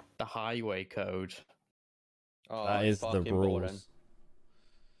 The highway code. Oh, That it's is the fucking boring. rules.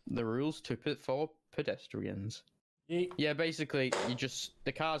 The rules for pedestrians. Ye- Yeah, basically,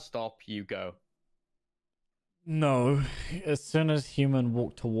 the cars stop, you go. No, as soon as human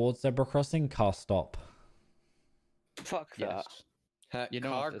walk towards zebra crossing, car stop. Fuck that. Yes. Heck, You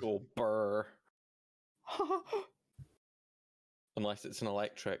don't have to- cargo burr. Unless it's an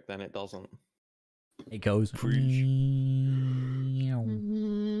electric, then it doesn't. It goes.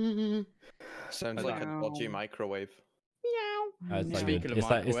 Sounds like a dodgy microwave. Meow. It's like, Speaking your, of it's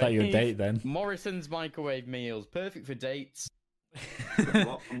like your microwave, date then. Morrison's microwave meals, perfect for dates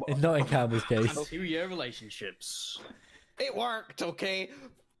It's not in Campbell's case. and 2-year relationships. It worked, okay?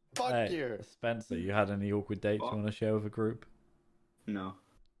 Fuck Hey, you. Spencer, you had any awkward dates you What? want to share with a group? No.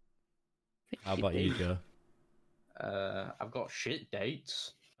 How about you, Joe? I've got shit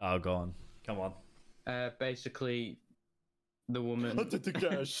dates. Oh, go on. Come on. Basically, the woman.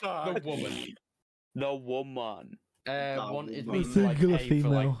 The woman. The woman. Wanted woman. me to like, Singular pay for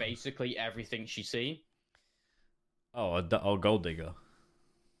female. like basically everything she's seen. Oh, a gold digger.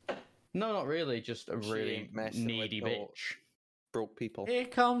 No, not really. Just a She really ain't messing with needy no- bitch. Broke people. Here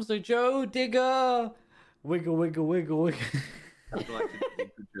comes the Joe digger. Wiggle, wiggle, wiggle, wiggle. I'd like to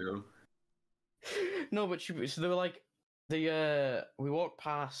take the Joe. No, but so they were like, we walked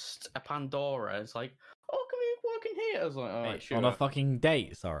past a Pandora. It's like, oh, can we walk in here? I was like, all right, sure. On a fucking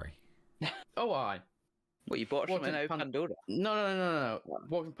date, sorry. Oh, I. What, you bought What something did out of Pan- Pandora? No.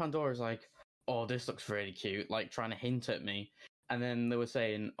 Walking Pandora's like, oh, this looks really cute, like trying to hint at me. And then they were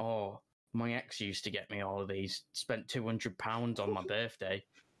saying, oh, my ex used to get me all of these, spent £200 on my birthday.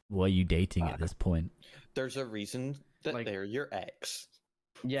 What are you dating at this point? There's a reason that Like- they're your ex.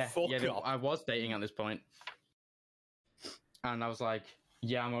 Yeah, Fuck yeah, off. I was dating at this point. And I was like,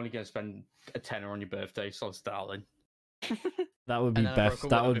 yeah, I'm only going to spend a tenner on your birthday, so darling. That would be And then I Beth's. broke up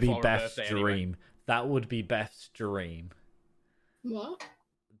That with her would be before her Beth's birthday anyway. dream. That would be Beth's dream. What?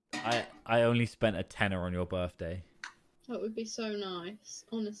 I only spent a tenner on your birthday. That would be so nice,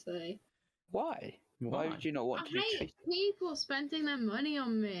 honestly. Why? Why would you not I want to be hate treated? people spending their money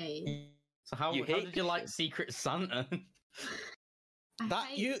on me. So how You how hate did you like Secret Santa? I That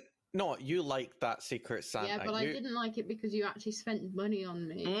hate- you like that Secret Santa. Yeah, but I You- didn't like it because you actually spent money on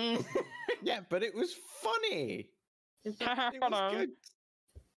me. Mm. Yeah, but it was funny. It's like, It was good.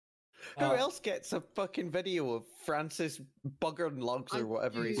 Who Uh, else gets a fucking video of Francis Bugger Lugs I or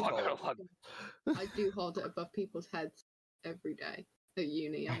whatever he's do- called? I do hold it above people's heads every day at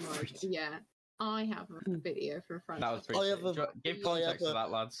uni. I'm like, yeah, I have a video from Francis. That was pretty. I have sick. a- Give I context have to a-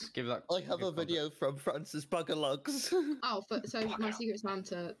 that, lads. Give that. I have give a video from Francis Bugger Lugs. Oh, so my Secret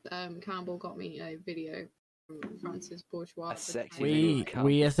Santa, Campbell got me a video from Francis Bourgeois. A sexy we video.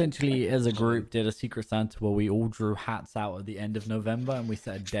 we essentially as a group did a Secret Santa where we all drew hats out at the end of November and we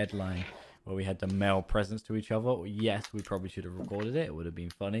set a deadline where we had to mail presents to each other. Yes, we probably should have recorded it. It would have been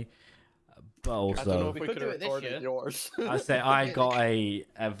funny. But I don't know also, if we could could do have it this recorded year. yours. I say I got a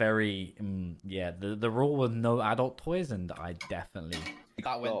very the rule with no adult toys, and I definitely.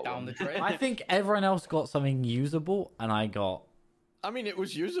 That went Got down one. the drain. I think everyone else got something usable, and I got I mean, it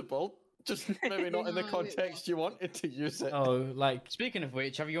was usable, just maybe not in the No, it context you wanted to use it. like Speaking of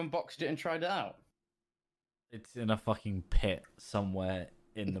which, have you unboxed it and tried it out? it's in a fucking pit somewhere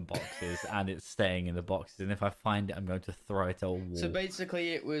in the boxes, and it's staying in the boxes. And if I find it, I'm going to throw it at a wall. So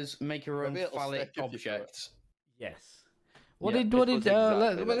basically, it was make your own Maybe it'll phallic stick if you throw it. object. Yes. What Yeah, did it was let's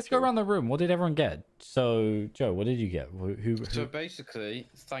exactly go that, around the room. What did everyone get? So Joe, what did you get? Who So basically,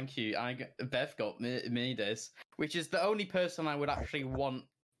 thank you. Bev got me this, which is the only person I would actually want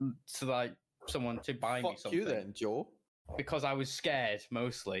to like someone to buy me Fuck something. you then, Joe. Because I was scared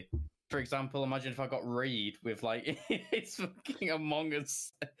mostly. For example, imagine if I got Reed with like it's fucking Among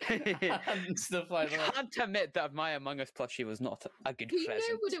Us and stuff like that. Can't admit that my Among Us plushie was not a good You know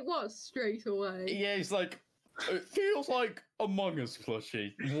present. what it was straight away. Yeah, it's like it feels like Among Us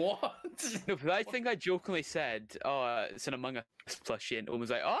plushie. What? No, but I think I jokingly said, "Oh, it's an Among Us plushie," and Owen was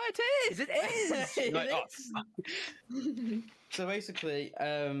like, "Oh, it is! It is!" It Like, "Oh, is. fuck." So basically,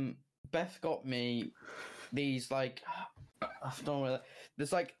 Beth got me these like I don't know whether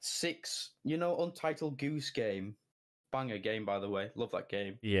there's like 6, Untitled Goose Game, banger game by the way, love that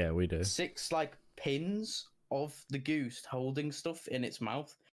game. Yeah, we do. 6 like pins of the goose holding stuff in its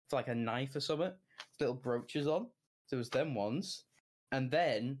mouth, it's like a knife or something. Little brooches on. So it was them ones, and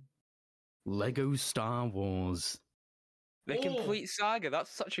then Lego Star Wars. The Oh. complete saga.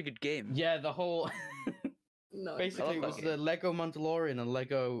 That's such a good game. Yeah, the whole. No, Basically, it that was game. the Lego Mandalorian and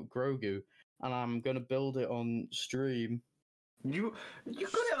Lego Grogu, and I'm gonna build it on stream. You got it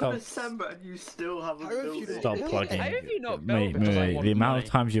Stop. on December and you still haven't How have built you it. not Stop Yeah. plugging. How have you not mate, built it? Because I mate, want the amount of money.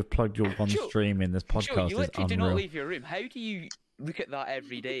 times you've plugged your one Joe, stream in this Joe, podcast you is literally do not unreal. leave your room. How do you look at that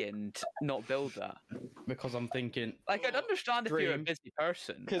every day and not build that? Because I'm thinking, Like, I'd understand if you're a Dream. busy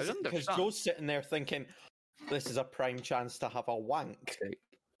person. I'd Because understand. Joe's sitting there thinking, this is a prime chance to have a wank.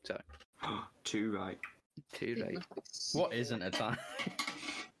 Too right. Too it right. must be so what isn't a time?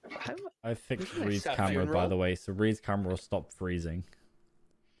 How mu- I fixed Isn't it Reed's a camera, by funeral? the way, so Reed's camera will stop freezing.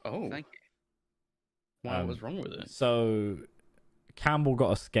 Oh, Thank you. what was wrong with it? So Campbell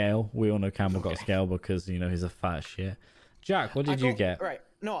got a scale. We all know Campbell got a scale because he's a fat shit. Jack, what I did you got- get? Right.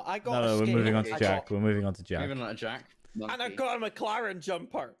 No, I got No, a we're scale. moving on to I Jack. got- We're moving on to Jack. Moving on to Jack. And I Monkey. got a McLaren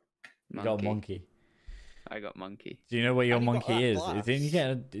jumper. You got a monkey. I got monkey. Do you know where your And you got monkey that is? glass.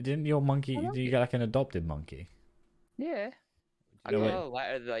 Didn't your monkey? Did you get like an adopted monkey? Yeah. I You know got a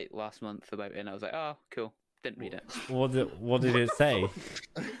letter like last month about it, and I was like, "Oh, cool." Didn't read it. What did it say?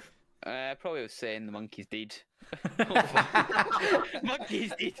 Probably was saying the monkey's dead.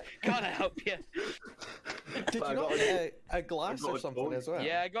 Monkey's dead. Can't help you. Did I you not got get a glass I got or a something dog. as well?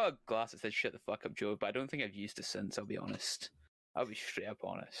 Yeah, I got a glass that said "Shut the fuck up, Joe," but I don't think I've used it since. I'll be honest. I'll be straight up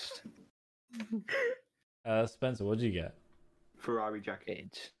honest. Spencer, what did you get? Ferrari jacket.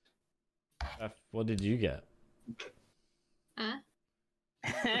 Age. What did you get? Huh?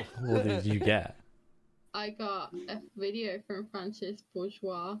 What did you get? I got a video from Francis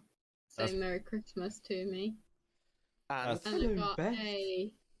Bourgeois That's- saying Merry Christmas to me. And That's- And Hello, Beth.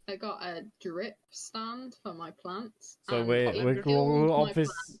 I got a drip stand for my plants. So and we're- it we're- killed we're my obvious-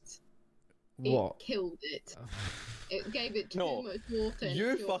 plant. It What? killed it. It gave it too No, much water. in you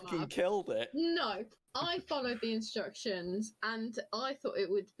a short fucking amount. killed it. No, I followed the instructions and I thought it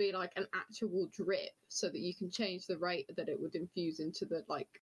would be like an actual drip so that you can change the rate that it would infuse into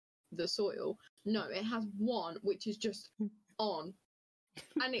the soil. No, it has one which is just on.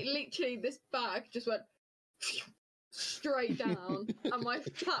 And it literally, this bag just went straight down and my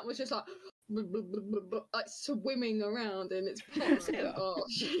plant was just like swimming around in its pot. Oh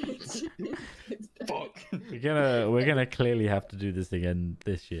shit. It's dead. Fuck. We We're gonna clearly have to do this again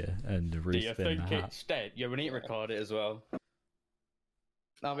this year and Do you respin the think hat. it's dead? Yeah, we need to record it as well.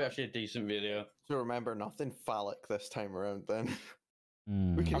 That'll be actually a decent video. So remember, nothing phallic this time around. Then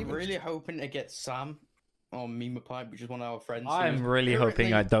Hmm. we can I'm even really hoping to get Sam or Mima Pipe, which is one of our friends. I'm really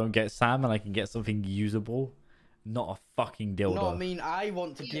hoping I don't get Sam and I can get something usable, not a fucking dildo. No, I mean I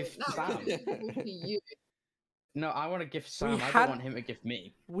want to Yeah, give that Sam. would be useful for you. No, I want to give Sam. I had- don't want him to give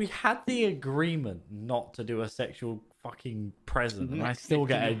me. We had the agreement not to do a sexual fucking present, and I still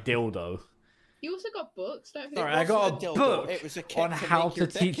get a dildo You also got books, don't Sorry, forget. I got wasn't a dildo, book it was a kit on to how make to your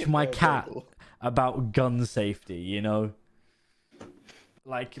dick teach into my a cat dildo. about gun safety, you know?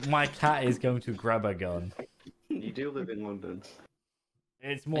 Like, my cat is going to grab a gun. You do live in London.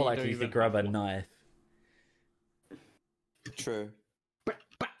 It's You more don't likely to even grab a have one. knife. True.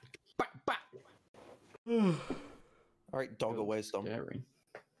 All right, dog of wisdom. Scary.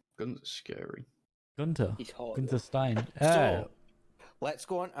 Guns are scary. Gunter. He's hot. Gunter Stein. So, let's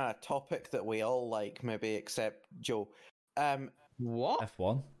go on a topic that we all like, maybe except Joe. What?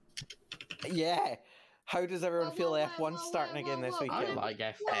 F1. Yeah. How does everyone Whoa, feel whoa, F1 whoa, starting whoa, again this whoa, I weekend? like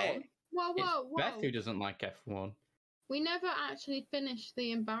F1. Whoa, It's whoa, Beth whoa. who doesn't like F1. We never actually finished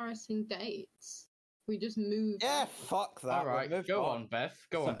the embarrassing dates. We just moved. Yeah, fuck that. All we'll right, move go on, Beth.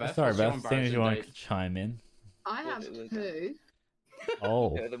 Go on, Beth. Sorry, What's your Beth. As soon as you want embarrassing to chime in. I have What was two.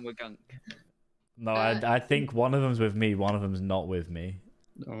 Oh. Yeah, then we're gunk. No, I think one of them's with me, one of them's not with me.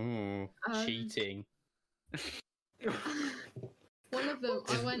 date? Oh, cheating. One of them,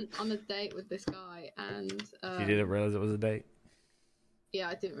 I went on a date with this guy, and You didn't realize it was a date? yeah,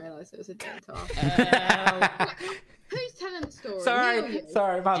 I didn't realize it was a date until Uh, after. Who's telling the story? Me or you?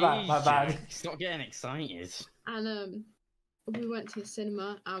 sorry, my Jeez, bad. Jack, Stop getting excited. And we went to the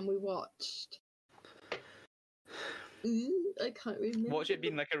cinema and we watched. I can't remember. Watch it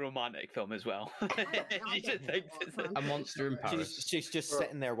being like a romantic film as well. You should think it's A Monster in Paris. She's just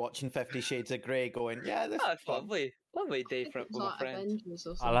sitting there watching 50 Shades of Grey going, yeah, this Oh, is it's fun. lovely. Lovely day It for was with my like friends. Avengers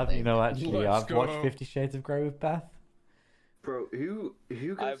or something. I'll have you know, actually, Let's I've watched go. 50 Shades of Grey with Beth. Bro, who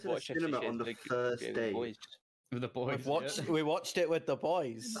goes I've to the watched 50 cinema Shades on the of first Grey day? Boys. With the boys. We watched it with the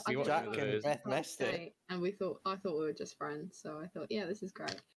boys. I watched Jack it with and the boys. Beth missed it. Date, and I thought we were just friends, so I thought, yeah, this is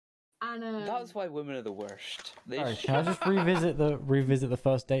great. And That's why women are the worst. They Sorry, sh- can I just revisit the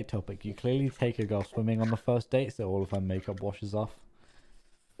first date topic? You clearly take a girl swimming on the first date, so all of her makeup washes off.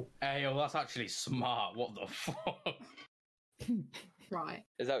 Hey, yo, that's actually smart. What the fuck? right.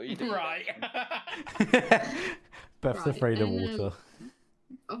 Is that what you do? Right. Beth's Right, afraid of and, water.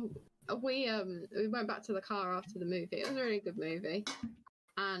 Oh, we went back to the car after the movie. It was a really good movie.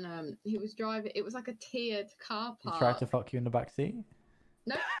 And he was driving. It was like a tiered car He park. tried to fuck you in the back seat.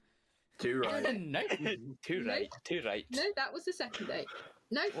 No, Too right. no. Too right. Too right. no, that was the second date.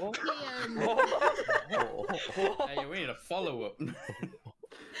 No, Oh. Hey, yo, we need a follow up.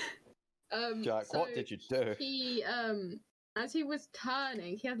 Jack, what so did you do? He as he was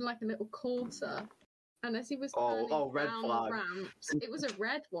turning, he had like a little quarter, and as he was turning red down flag. the ramps, it was a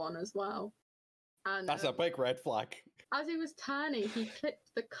red one as well. And That's a big red flag. as he was turning, he clipped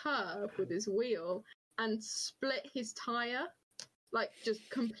the curb with his wheel and split his tire, like just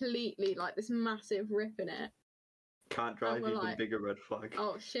completely, like this massive rip in it. Can't drive, we're even like- bigger red flag.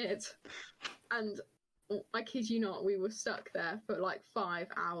 Oh shit! And I kid you not, we were stuck there for like 5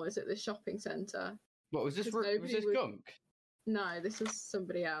 hours at the shopping centre. What was this? Because Was nobody this would- gunk? No, this was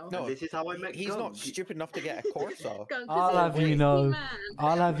somebody else. No, This is how I met He's not Gunk. stupid enough to get a Corsa. Gunter's I'll a have you risky know- man.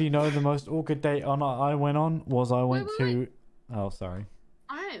 I'll have you know, the most awkward date I went on was I went wait. to. Oh, sorry.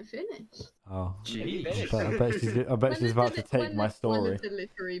 I ain't finished. Oh, Jeez. I bet she's about to take my story. When the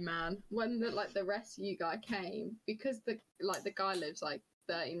delivery man, when the rescue guy came, because the guy lives like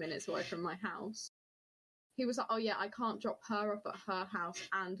 30 minutes away from my house. He was like, "Oh yeah, I can't drop her off at her house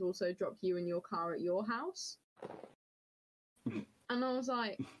and also drop you in your car at your house." And I was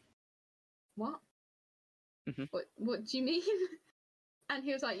like, "What? Mhm. What do you mean?" And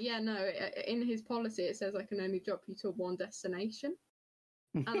he was like, "Yeah, no. In his policy, it says I can only drop you to one destination."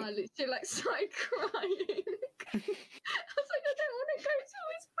 And I literally like started crying. I was like, "I don't want to go to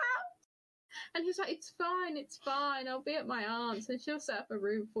his house." And he was like, it's fine. I'll be at my aunt's and she'll set up a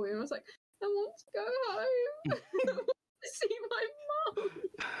room for you." And I was like, "I want to go home. I want to see my mum."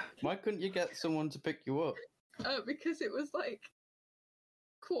 Why couldn't you get someone to pick you up? Because it was like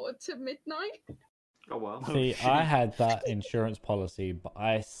midnight. Oh well. See, I had that insurance policy, but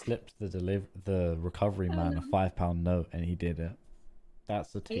I slipped the recovery man a £5 note, and he did it.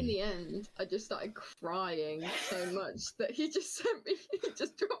 That's the In the tea. end, I just started crying so much that he just sent me, he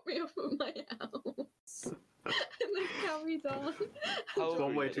just dropped me off at my house. And then carried on. How It's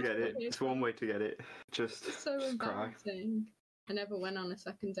one way old to were you? get it. It's one way to get it. Just It's so cry. embarrassing. I never went on a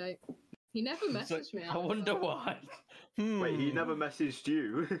second date. He never So, messaged me. I wonder why. Wait, he never messaged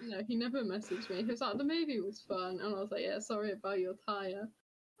you? No, he never messaged me. He was like, the movie was fun. And I was like, yeah, sorry about your tire.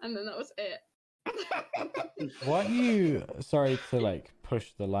 And then that was it. Weren't you? Sorry to like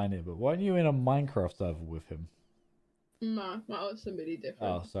push the line here, but weren't you in a Minecraft server with him? No, that was somebody different.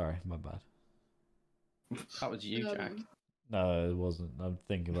 Oh, sorry, my bad. That was you, Jack. No, it wasn't. I'm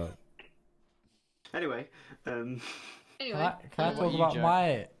thinking about. Anyway, Anyway, Can I What talk about you, about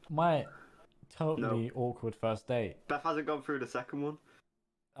Jack? my totally awkward first date? Beth hasn't gone through the second one.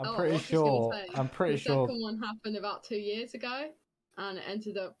 I'm Oh, I pretty was just gonna sure. say, I'm pretty the sure. second one happened about 2 years ago, and it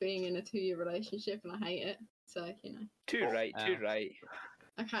ended up being in a 2-year relationship, and I hate it. So you know. Too right, too right.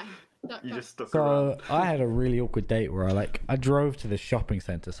 Okay. You just stuck So around. I had a really awkward date where I drove to the shopping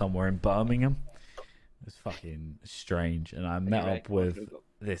centre somewhere in Birmingham. It was fucking strange, and I met up with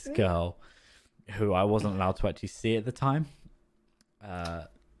this girl who I wasn't allowed to actually see at the time, because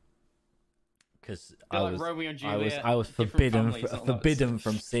I like was Romeo and I was Juliet, I was different forbidden families, not forbidden allowed to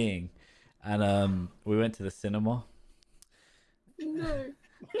from seeing, and we went to the cinema. No.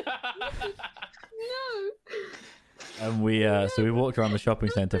 No. And we so we walked around the shopping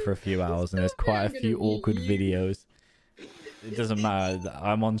centre for a few hours, and there's quite a few awkward videos. It doesn't matter.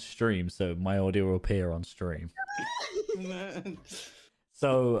 I'm on stream, so my audio will appear on stream.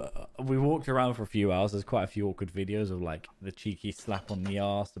 So we walked around for a few hours. There's quite a few awkward videos of like the cheeky slap on the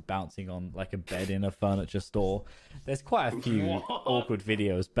arse, the bouncing on like a bed in a furniture store. There's quite a few What? awkward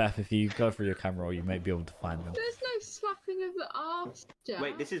videos. Beth, if you go through your camera roll, you may be able to find them. There's no slapping of the arse, Jack.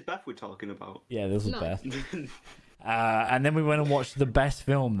 Wait, this is Beth we're talking about. Yeah, this was No. Beth. And then we went and watched the best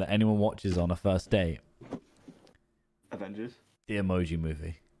film that anyone watches on a first date. Avengers. The Emoji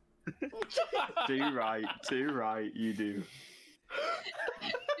Movie. Too right, you do.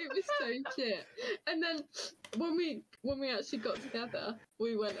 It was so shit. And then when we actually got together,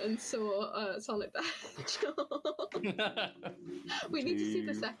 we went and saw Sonic the Hedgehog. We need to see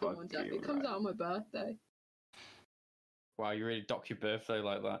the Too second one, Jack. fucking It comes right. out on my birthday. Wow, you really dock your birthday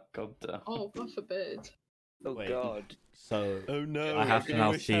like that? God damn. Oh, God forbid. Oh Wait. god. So Oh no! I have to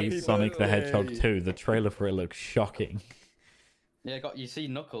now see Sonic the Hedgehog 2. The trailer for it looks shocking. Yeah, you see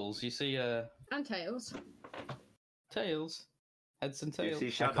Knuckles, you see And Tails. Tails. Heads and You tails. see I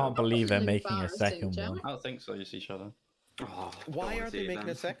Shadow. can't believe they're Embarrassing, making a second Jack. one. I don't think so, you see Shadow. Oh, Why don't are see they it making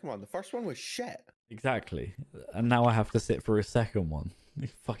then. a second one? The first one was shit. Exactly. And now I have to sit for a second one.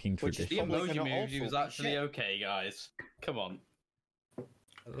 Fucking Which is The tradition. probably Emoji gonna Movie also was be actually shit. okay, guys. Come on.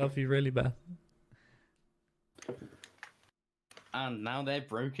 I love you really, Beth. And now they're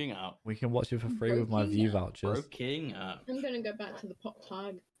broken up. We can watch it for free with my view vouchers. Broken up. I'm gonna go back to the Pop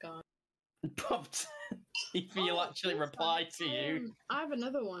Tag guy. Popped. If he'll Oh, actually yes, reply to you. I have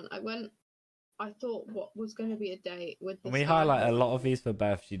another one. I thought what was going to be a date with this We guy. highlight a lot of these for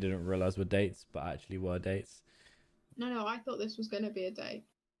Beth. She didn't realize were dates, but actually were dates. No, I thought this was going to be a date,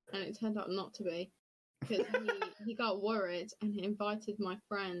 and it turned out not to be. Because he got worried and he invited my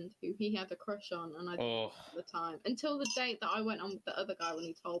friend who he had a crush on, and I didn't Oh, at the time. Until the date that I went on with the other guy when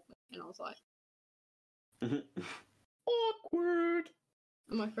he told me, and I was like, awkward.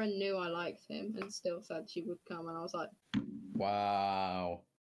 and my friend knew I liked him and still said she would come, and I was like, Wow.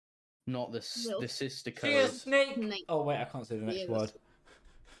 Not the Little- the sister code. Snake. Oh wait, I can't say the next Yeah, word.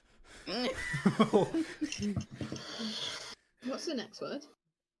 What's the next word?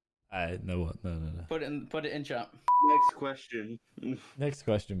 No. Put it in chat. Next question. Next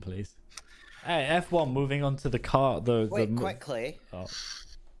question, please. Hey, F1. Moving on to the car. Wait, quickly. Oh,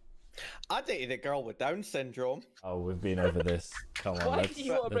 I dated a girl with Down syndrome. oh, we've been over this. Come on, Why let's, do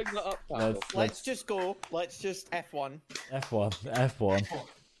you want to bring that up, Daniel? Let's just go. Let's just F1. F1.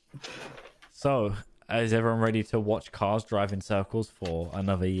 So, is everyone ready to watch cars drive in circles for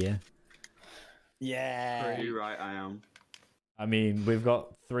another year? Yeah. You're right, I am. I mean, we've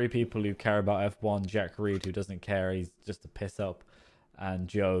got 3 people who care about F1. Jack Reed, who doesn't care, he's just a piss up. And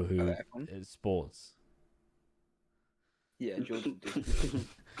Joe, who F1. is sports. Yeah, Jordan.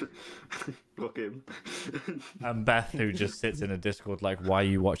 Look him. And Beth, who just sits in a Discord like, why are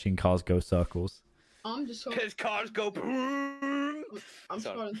you watching cars go circles? I'm just His cars go boom. I'm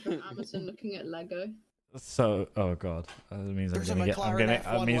Sorry. scrolling through Amazon looking at Lego. So, oh god, that means There's a I'm gonna get. I'm McLaren gonna. F1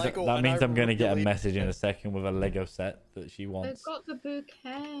 That means Lego, that and means I I'm gonna get a really- message in a second with a Lego set that she They've wants. got the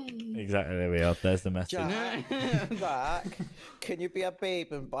bouquet. Exactly. There we are. There's the message. Jack, Jack, can you be a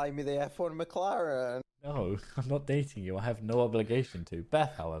babe and buy me the F1 McLaren? No, I'm not dating you. I have no obligation to.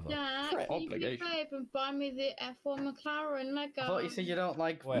 Beth, however. Jack, Right, can you be obligation. brave and buy me the F1 McLaren Lego? I thought you said you don't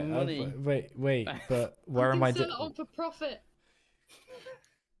like Wait, money. wait, but where I am can I? sell it on for profit.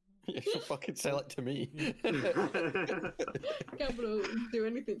 You should fucking sell it to me. Can't do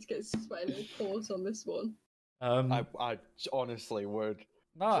anything to get sweaty pause on this one. I honestly would.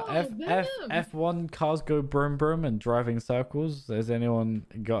 No, Oh, Venom. F1 cars go broom broom and driving circles. Has anyone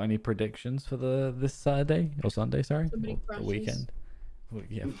got any predictions for this Saturday or Sunday? Sorry, Somebody or the crashes. weekend.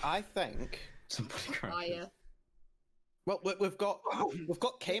 Yeah, I think. Somebody Oh, crashes. yeah. Well, we've got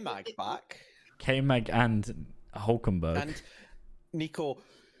K-Mag back K-Mag and Hulkenberg. and Nico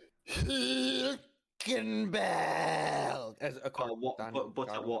Hülkenberg as a car. But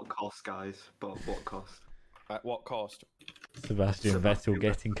at what cost, guys? But at what cost? At what cost? Sebastian Vettel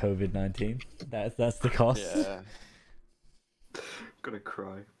getting COVID-19. That's the cost. Yeah. Gonna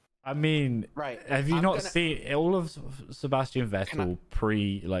cry. I mean, Right. have you I'm not gonna- seen all of Sebastian Vettel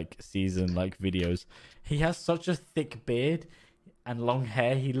season videos? He has such a thick beard and long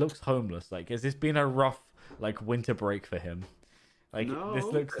hair. He looks homeless. Like, has this been a rough winter break for him? Like, this No,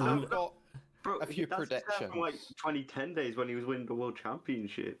 looks. I've got Bro, A few that's his hair predictions. from like 2010 days when he was winning the world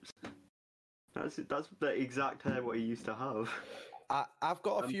championships. That's the exact hair what he used to have. I've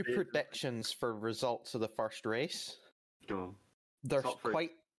got a I'm few big- predictions for results of the first race. Go on. They're Top three.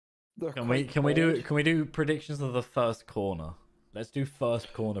 quite. They're Can quite we bold. do predictions of the first corner? Let's do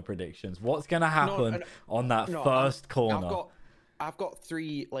first corner predictions. What's gonna happen no, on that no, first corner? I've got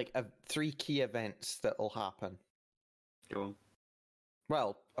three three key events that'll happen. Go on.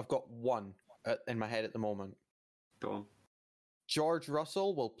 Well, I've got one in my head at the moment. Go on. George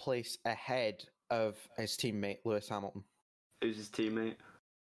Russell will place ahead of his teammate Lewis Hamilton. Who's his teammate?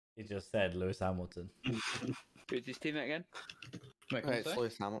 He just said Lewis Hamilton. Who's his teammate again? Wait, can you It's say?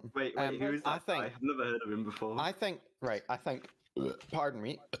 Lewis Hamilton. Wait, who is that? I think. I've never heard of him before. I think. Pardon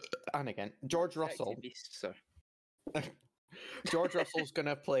me. And again, George Russell. Sexy beast, sir. George Russell's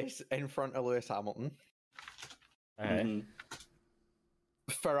gonna place in front of Lewis Hamilton. Okay. Mhm.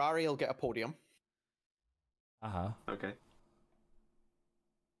 Ferrari will get a podium, Okay.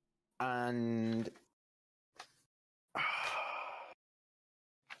 and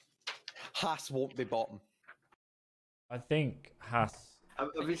Haas won't be bottom. I think Haas. Have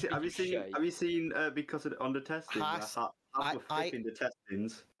you seen because of on the testing? Haas- Haas were I- flipping the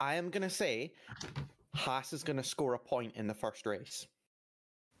testings. I am gonna say Haas is gonna score a point in the first race.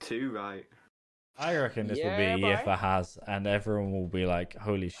 2, right? I reckon this will Yeah, be a year boy. for Haas, and everyone will be like,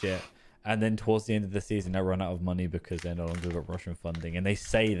 "Holy shit!" And then towards the end of the season, they'll run out of money because they're no longer got Russian funding, and they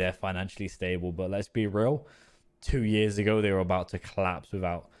say they're financially stable. But let's be real: 2 years ago, they were about to collapse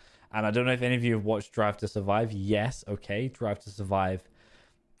without. And I don't know if any of you have watched Drive to Survive. Yes, okay, Drive to Survive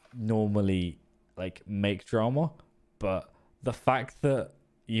normally make drama, but the fact that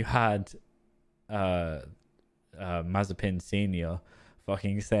you had Mazepin Senior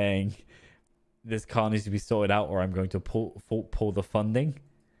fucking saying this car needs to be sorted out or I'm going to pull the funding.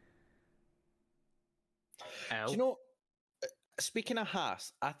 Do you know? Speaking of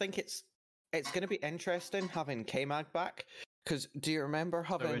Haas, I think it's going to be interesting having K-Mag back. Because do you remember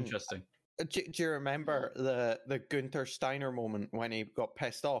So having? interesting. Do you remember the Gunther Steiner moment when he got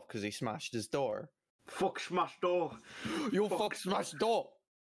pissed off because he smashed his door? Fuck smash door. You fuck smashed door.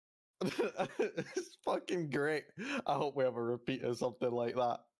 It's fucking great. I hope we have a repeat of something like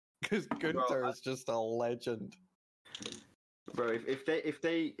that because Gunther is just a legend. Bro, if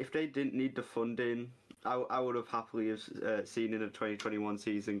they didn't need the funding, I would have happily have seen in the 2021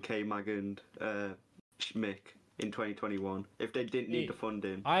 season K-Mag and Mick in 2021 if they didn't need the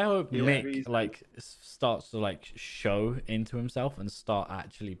funding. I hope The only Mick reason- starts to show into himself and start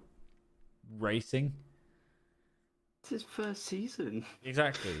actually racing. It's his first season.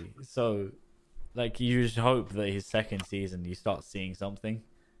 Exactly. So you just hope that his second season you start seeing something.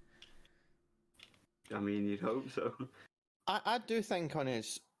 I mean, you'd hope so. I do think on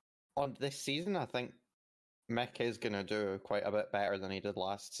this season, I think Mick is going to do quite a bit better than he did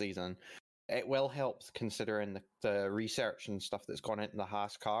last season. It will help considering the research and stuff that's gone into the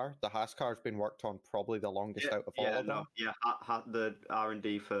Haas car. The Haas car has been worked on probably the longest out of all of them. The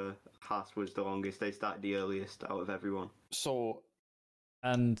R&D for Haas was the longest. They started the earliest out of everyone. So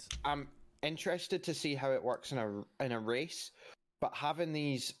And I'm interested to see how it works in a race, but having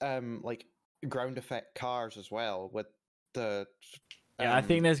these ground effect cars as well with the yeah, I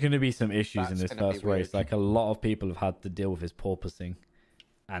think there's going to be some issues in that's this gonna be first race. weird. A lot of people have had to deal with his porpoising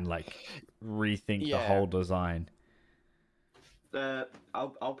and rethink the Yeah. whole design.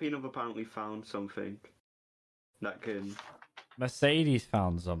 Alpine have apparently found something that can. Mercedes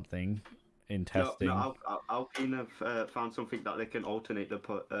found something in testing. No, Alpine have found something that they can alternate the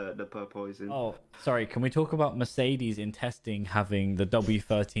porpoising. Oh, sorry. Can we talk about Mercedes in testing having the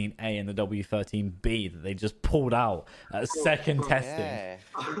W13A and the W13B that they just pulled out at second testing? Yeah.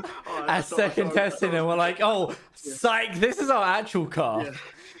 Oh, At second testing, and we're like, oh, psych, this is our actual car.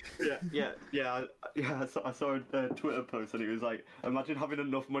 Yeah. I saw a Twitter post and it was like, imagine having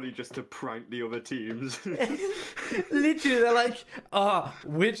enough money just to prank the other teams. Literally, they're like,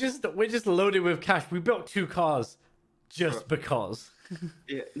 we're just loaded with cash. We built 2 cars just because.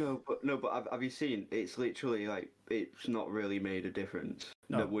 Yeah, but have you seen? It's literally like it's not really made a difference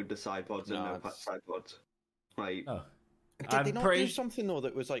with the side pods and no side pods. Like, Did they not do something though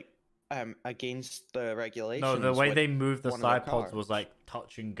that was like against the regulations? No, the way they moved the one of their side pods cars? was like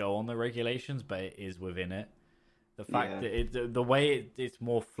touch and go on the regulations, but it is within it. The fact that the way it's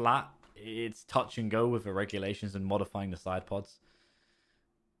more flat, it's touch and go with the regulations and modifying the side pods,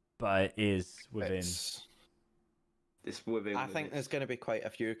 but it is within. It's within. I think there's going to be quite a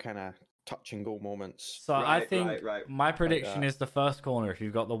few kind of touch and go moments. So I think right. my prediction is the first corner. If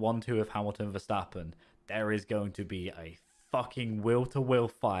you've got the 1-2 of Hamilton Verstappen, there is going to be a fucking wheel-to-wheel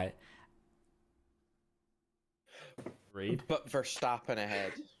fight. Reed, But Verstappen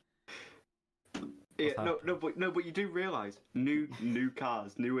ahead. Yeah, but you do realize new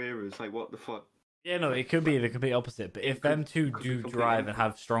cars, new eras. Like, what the fuck? yeah, no, it could be the complete opposite. But if them two do drive and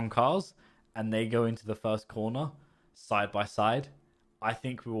have strong cars, and they go into the first corner side by side, I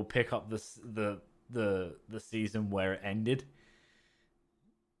think we will pick up the season where it ended,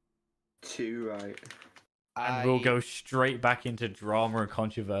 Right. and we'll go straight back into drama and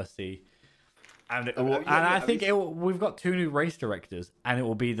controversy. And it will, we've got 2 new race directors, and it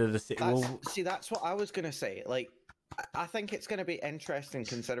will be See, that's what I was gonna say. Like, I think it's gonna be interesting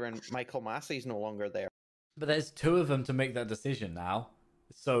considering Michael Massey's no longer there. But there's 2 of them to make that decision now.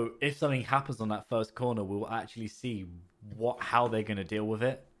 So if something happens on that first corner, we'll actually see how they're going to deal with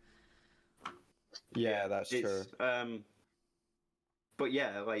it. Yeah, that's true. But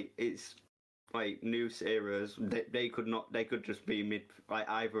yeah, like it's like new eras. They could just be mid. Like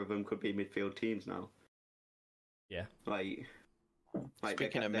either of them could be midfield teams now. Yeah. Like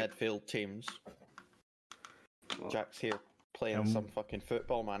Speaking of midfield teams, Jack's here playing some fucking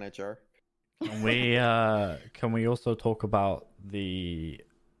football manager. Can we also talk about the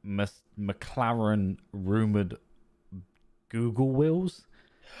McLaren rumored Google wheels?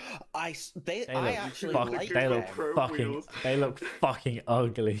 They look fucking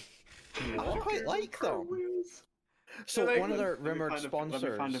ugly. I quite like them. So one of the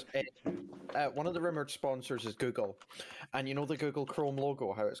rumored sponsors is Google, and you know the Google Chrome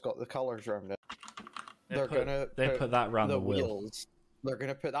logo, how it's got the colors around it. They put that around the wheels. They're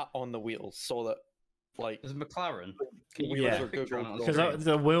gonna put that on the wheels so that, like, Is McLaren? Because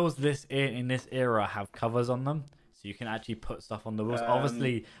the wheels in this era have covers on them, so you can actually put stuff on the wheels.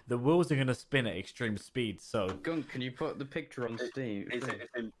 Obviously, the wheels are gonna spin at extreme speed. So, Gun, can you put the picture on Steam?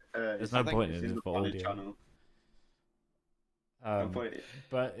 there's no point in it for audio.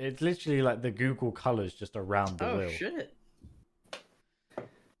 But it's literally like the Google colors just around the wheel. Oh shit!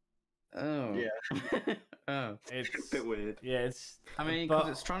 Oh yeah. Oh, it's a bit weird. Yeah, it's. I mean, but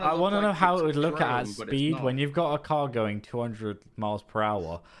it's trying to. I want to know how it would look at drone, speed when you've got a car going 200 miles per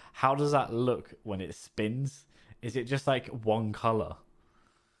hour. How does that look when it spins? Is it just like one color?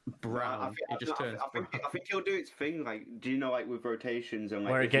 Brown. I think it'll do its thing. Like, do you know, like with rotations and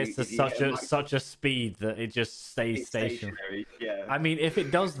like where it gets to such a speed that it just stays stationary. Yeah. I mean, if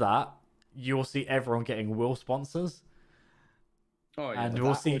it does that, you'll see everyone getting wheel sponsors. Oh, yeah. And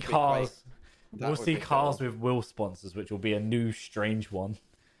we'll see cars. We'll see cars with wheel sponsors, which will be a new strange one.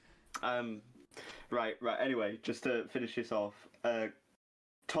 Right. Anyway, just to finish this off,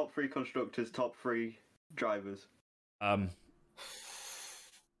 top 3 constructors, top 3 drivers. I'm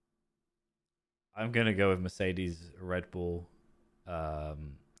gonna go with Mercedes, Red Bull,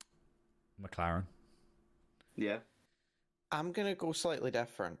 McLaren. Yeah. I'm gonna go slightly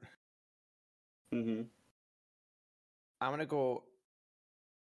different. Mhm. I'm gonna go.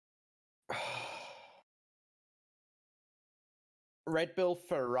 Red Bull,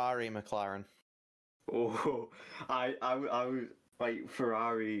 Ferrari, McLaren. Oh, I was like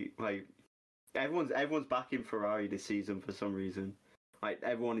Ferrari. Like everyone's backing Ferrari this season for some reason. Like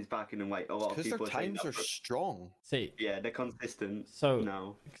everyone is backing them. Like a lot of Because people their times are strong. See, yeah, they're consistent. So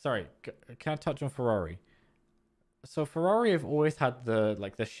no, sorry, can I touch on Ferrari? So Ferrari have always had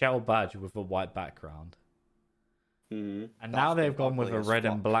the shell badge with a white background. Mm-hmm. And now they've gone with a red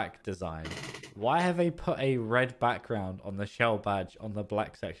and black design. Why have they put a red background on the shell badge on the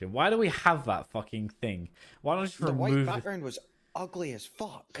black section? Why do we have that fucking thing? Why don't you The remove white background was ugly as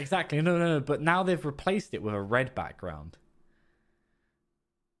fuck. Exactly. No. But now they've replaced it with a red background.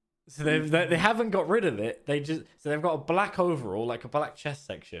 So they haven't got rid of it. They've got a black overall, like a black chest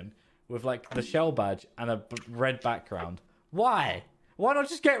section, with like the shell badge and a red background. Why? Why not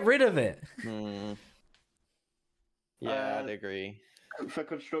just get rid of it? Yeah, I'd agree. For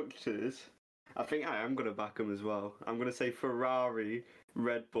constructors, I think I am going to back them as well. I'm going to say Ferrari,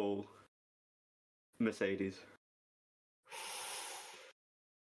 Red Bull, Mercedes.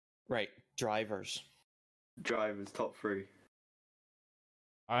 Right, drivers. Drivers, top 3.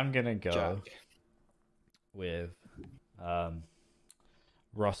 I'm gonna go Jack. with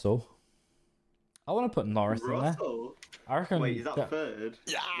Russell. I want to put Norris in there. Russell? I reckon. Wait, is that third?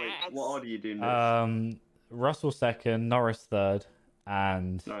 Yes! Wait, what order are you doing this? Russell second, Norris third,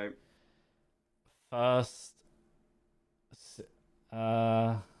 and No. first.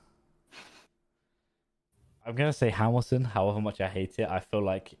 I'm gonna say Hamilton. However much I hate it, I feel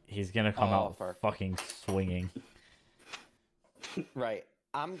like he's gonna come out fair. fucking swinging. Right,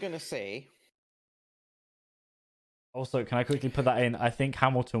 I'm gonna say. Also, can I quickly put that in? I think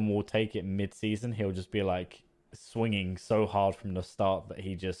Hamilton will take it mid-season. He'll just be like swinging so hard from the start that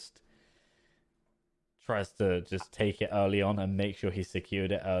he just tries to just take it early on and make sure he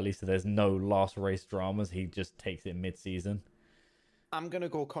secured it early, so there's no last race dramas. He just takes it mid-season. I'm gonna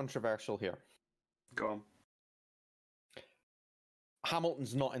go controversial here. Go on.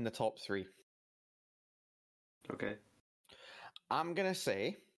 Hamilton's not in the top 3. Okay. I'm gonna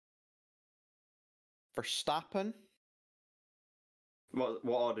say Verstappen, What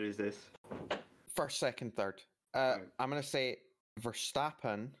order is this? first, second, third. Right. I'm gonna say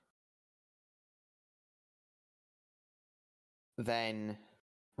Verstappen, then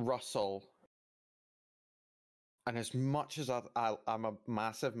Russell, and as much as I'm a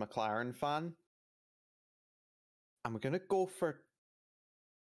massive McLaren fan, I'm gonna go for.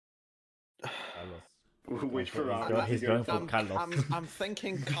 Which He's going Ferrari? he's going for Carlos. I'm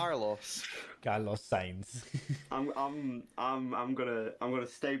thinking Carlos. Carlos Sainz. I'm gonna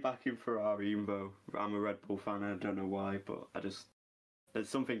stay back in Ferrari, even though I'm a Red Bull fan. I don't know why, but there's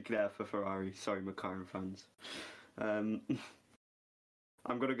something there for Ferrari. Sorry, McLaren fans. I'm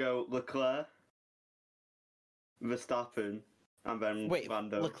gonna go Leclerc, Verstappen, and then Wait,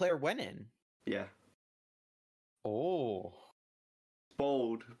 Lando. Leclerc winning? Yeah, Oh,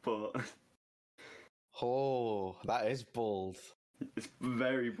 bold, but that is bold. it's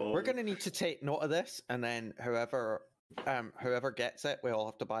very bold. We're gonna need to take note of this, and then whoever gets it, we all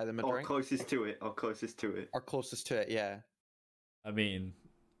have to buy them a or drink. closest to it. Or closest to it, yeah. I mean,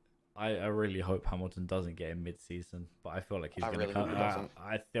 I really hope Hamilton doesn't get in mid-season, but I feel like he's I gonna really come. hope he doesn't.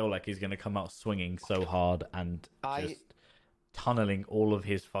 I feel like he's gonna come out swinging so hard and I- just tunneling all of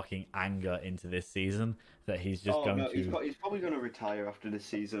his fucking anger into this season that he's just going to. He's probably going to retire after this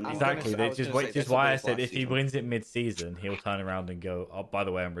season. I'm Exactly. gonna- I was Just gonna wait. say, Just this will why be I his said last if he season. wins it mid-season, he'll turn around and go, "Oh, by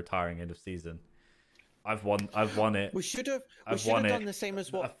the way, I'm retiring end of season. I've won it." We should have I've won done it. the same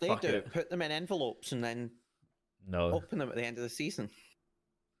as what they Fuck do. it. Put them in envelopes and then No. open them at the end of the season.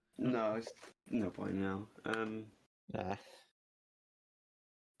 No, it's no point now. Nah.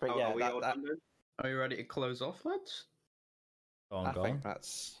 But are yeah, we all done then? Are you ready to close off, lads? Go on, I go think on.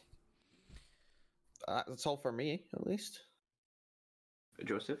 that's all for me, at least.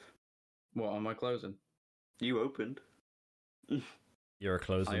 Joseph, What am I closing? you opened. You're a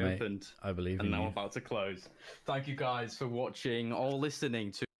closer, I mate. opened, I believe and in now I'm you. about to close. Thank you guys for watching or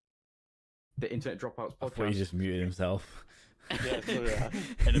listening to the Internet Dropouts I thought he podcast. just muted himself.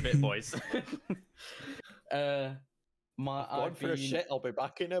 In a bit, boys. Going for a shit, I'll be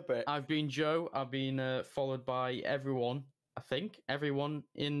back in a bit. I've been Joe. I've been followed by everyone. I think everyone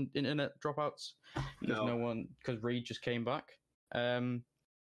in Internet Dropouts. Because Reed just came back. I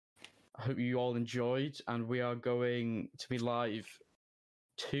hope you all enjoyed, and we are going to be live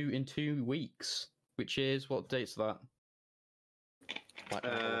in 2 weeks, which is what date's that? Let me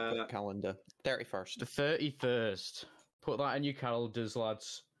have a look at the calendar. 31st. The 31st. Put that in your calendars,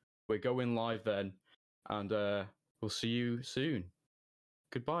 lads. We're going live then, and we'll see you soon.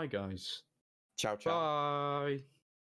 Goodbye, guys. Ciao, ciao. Bye.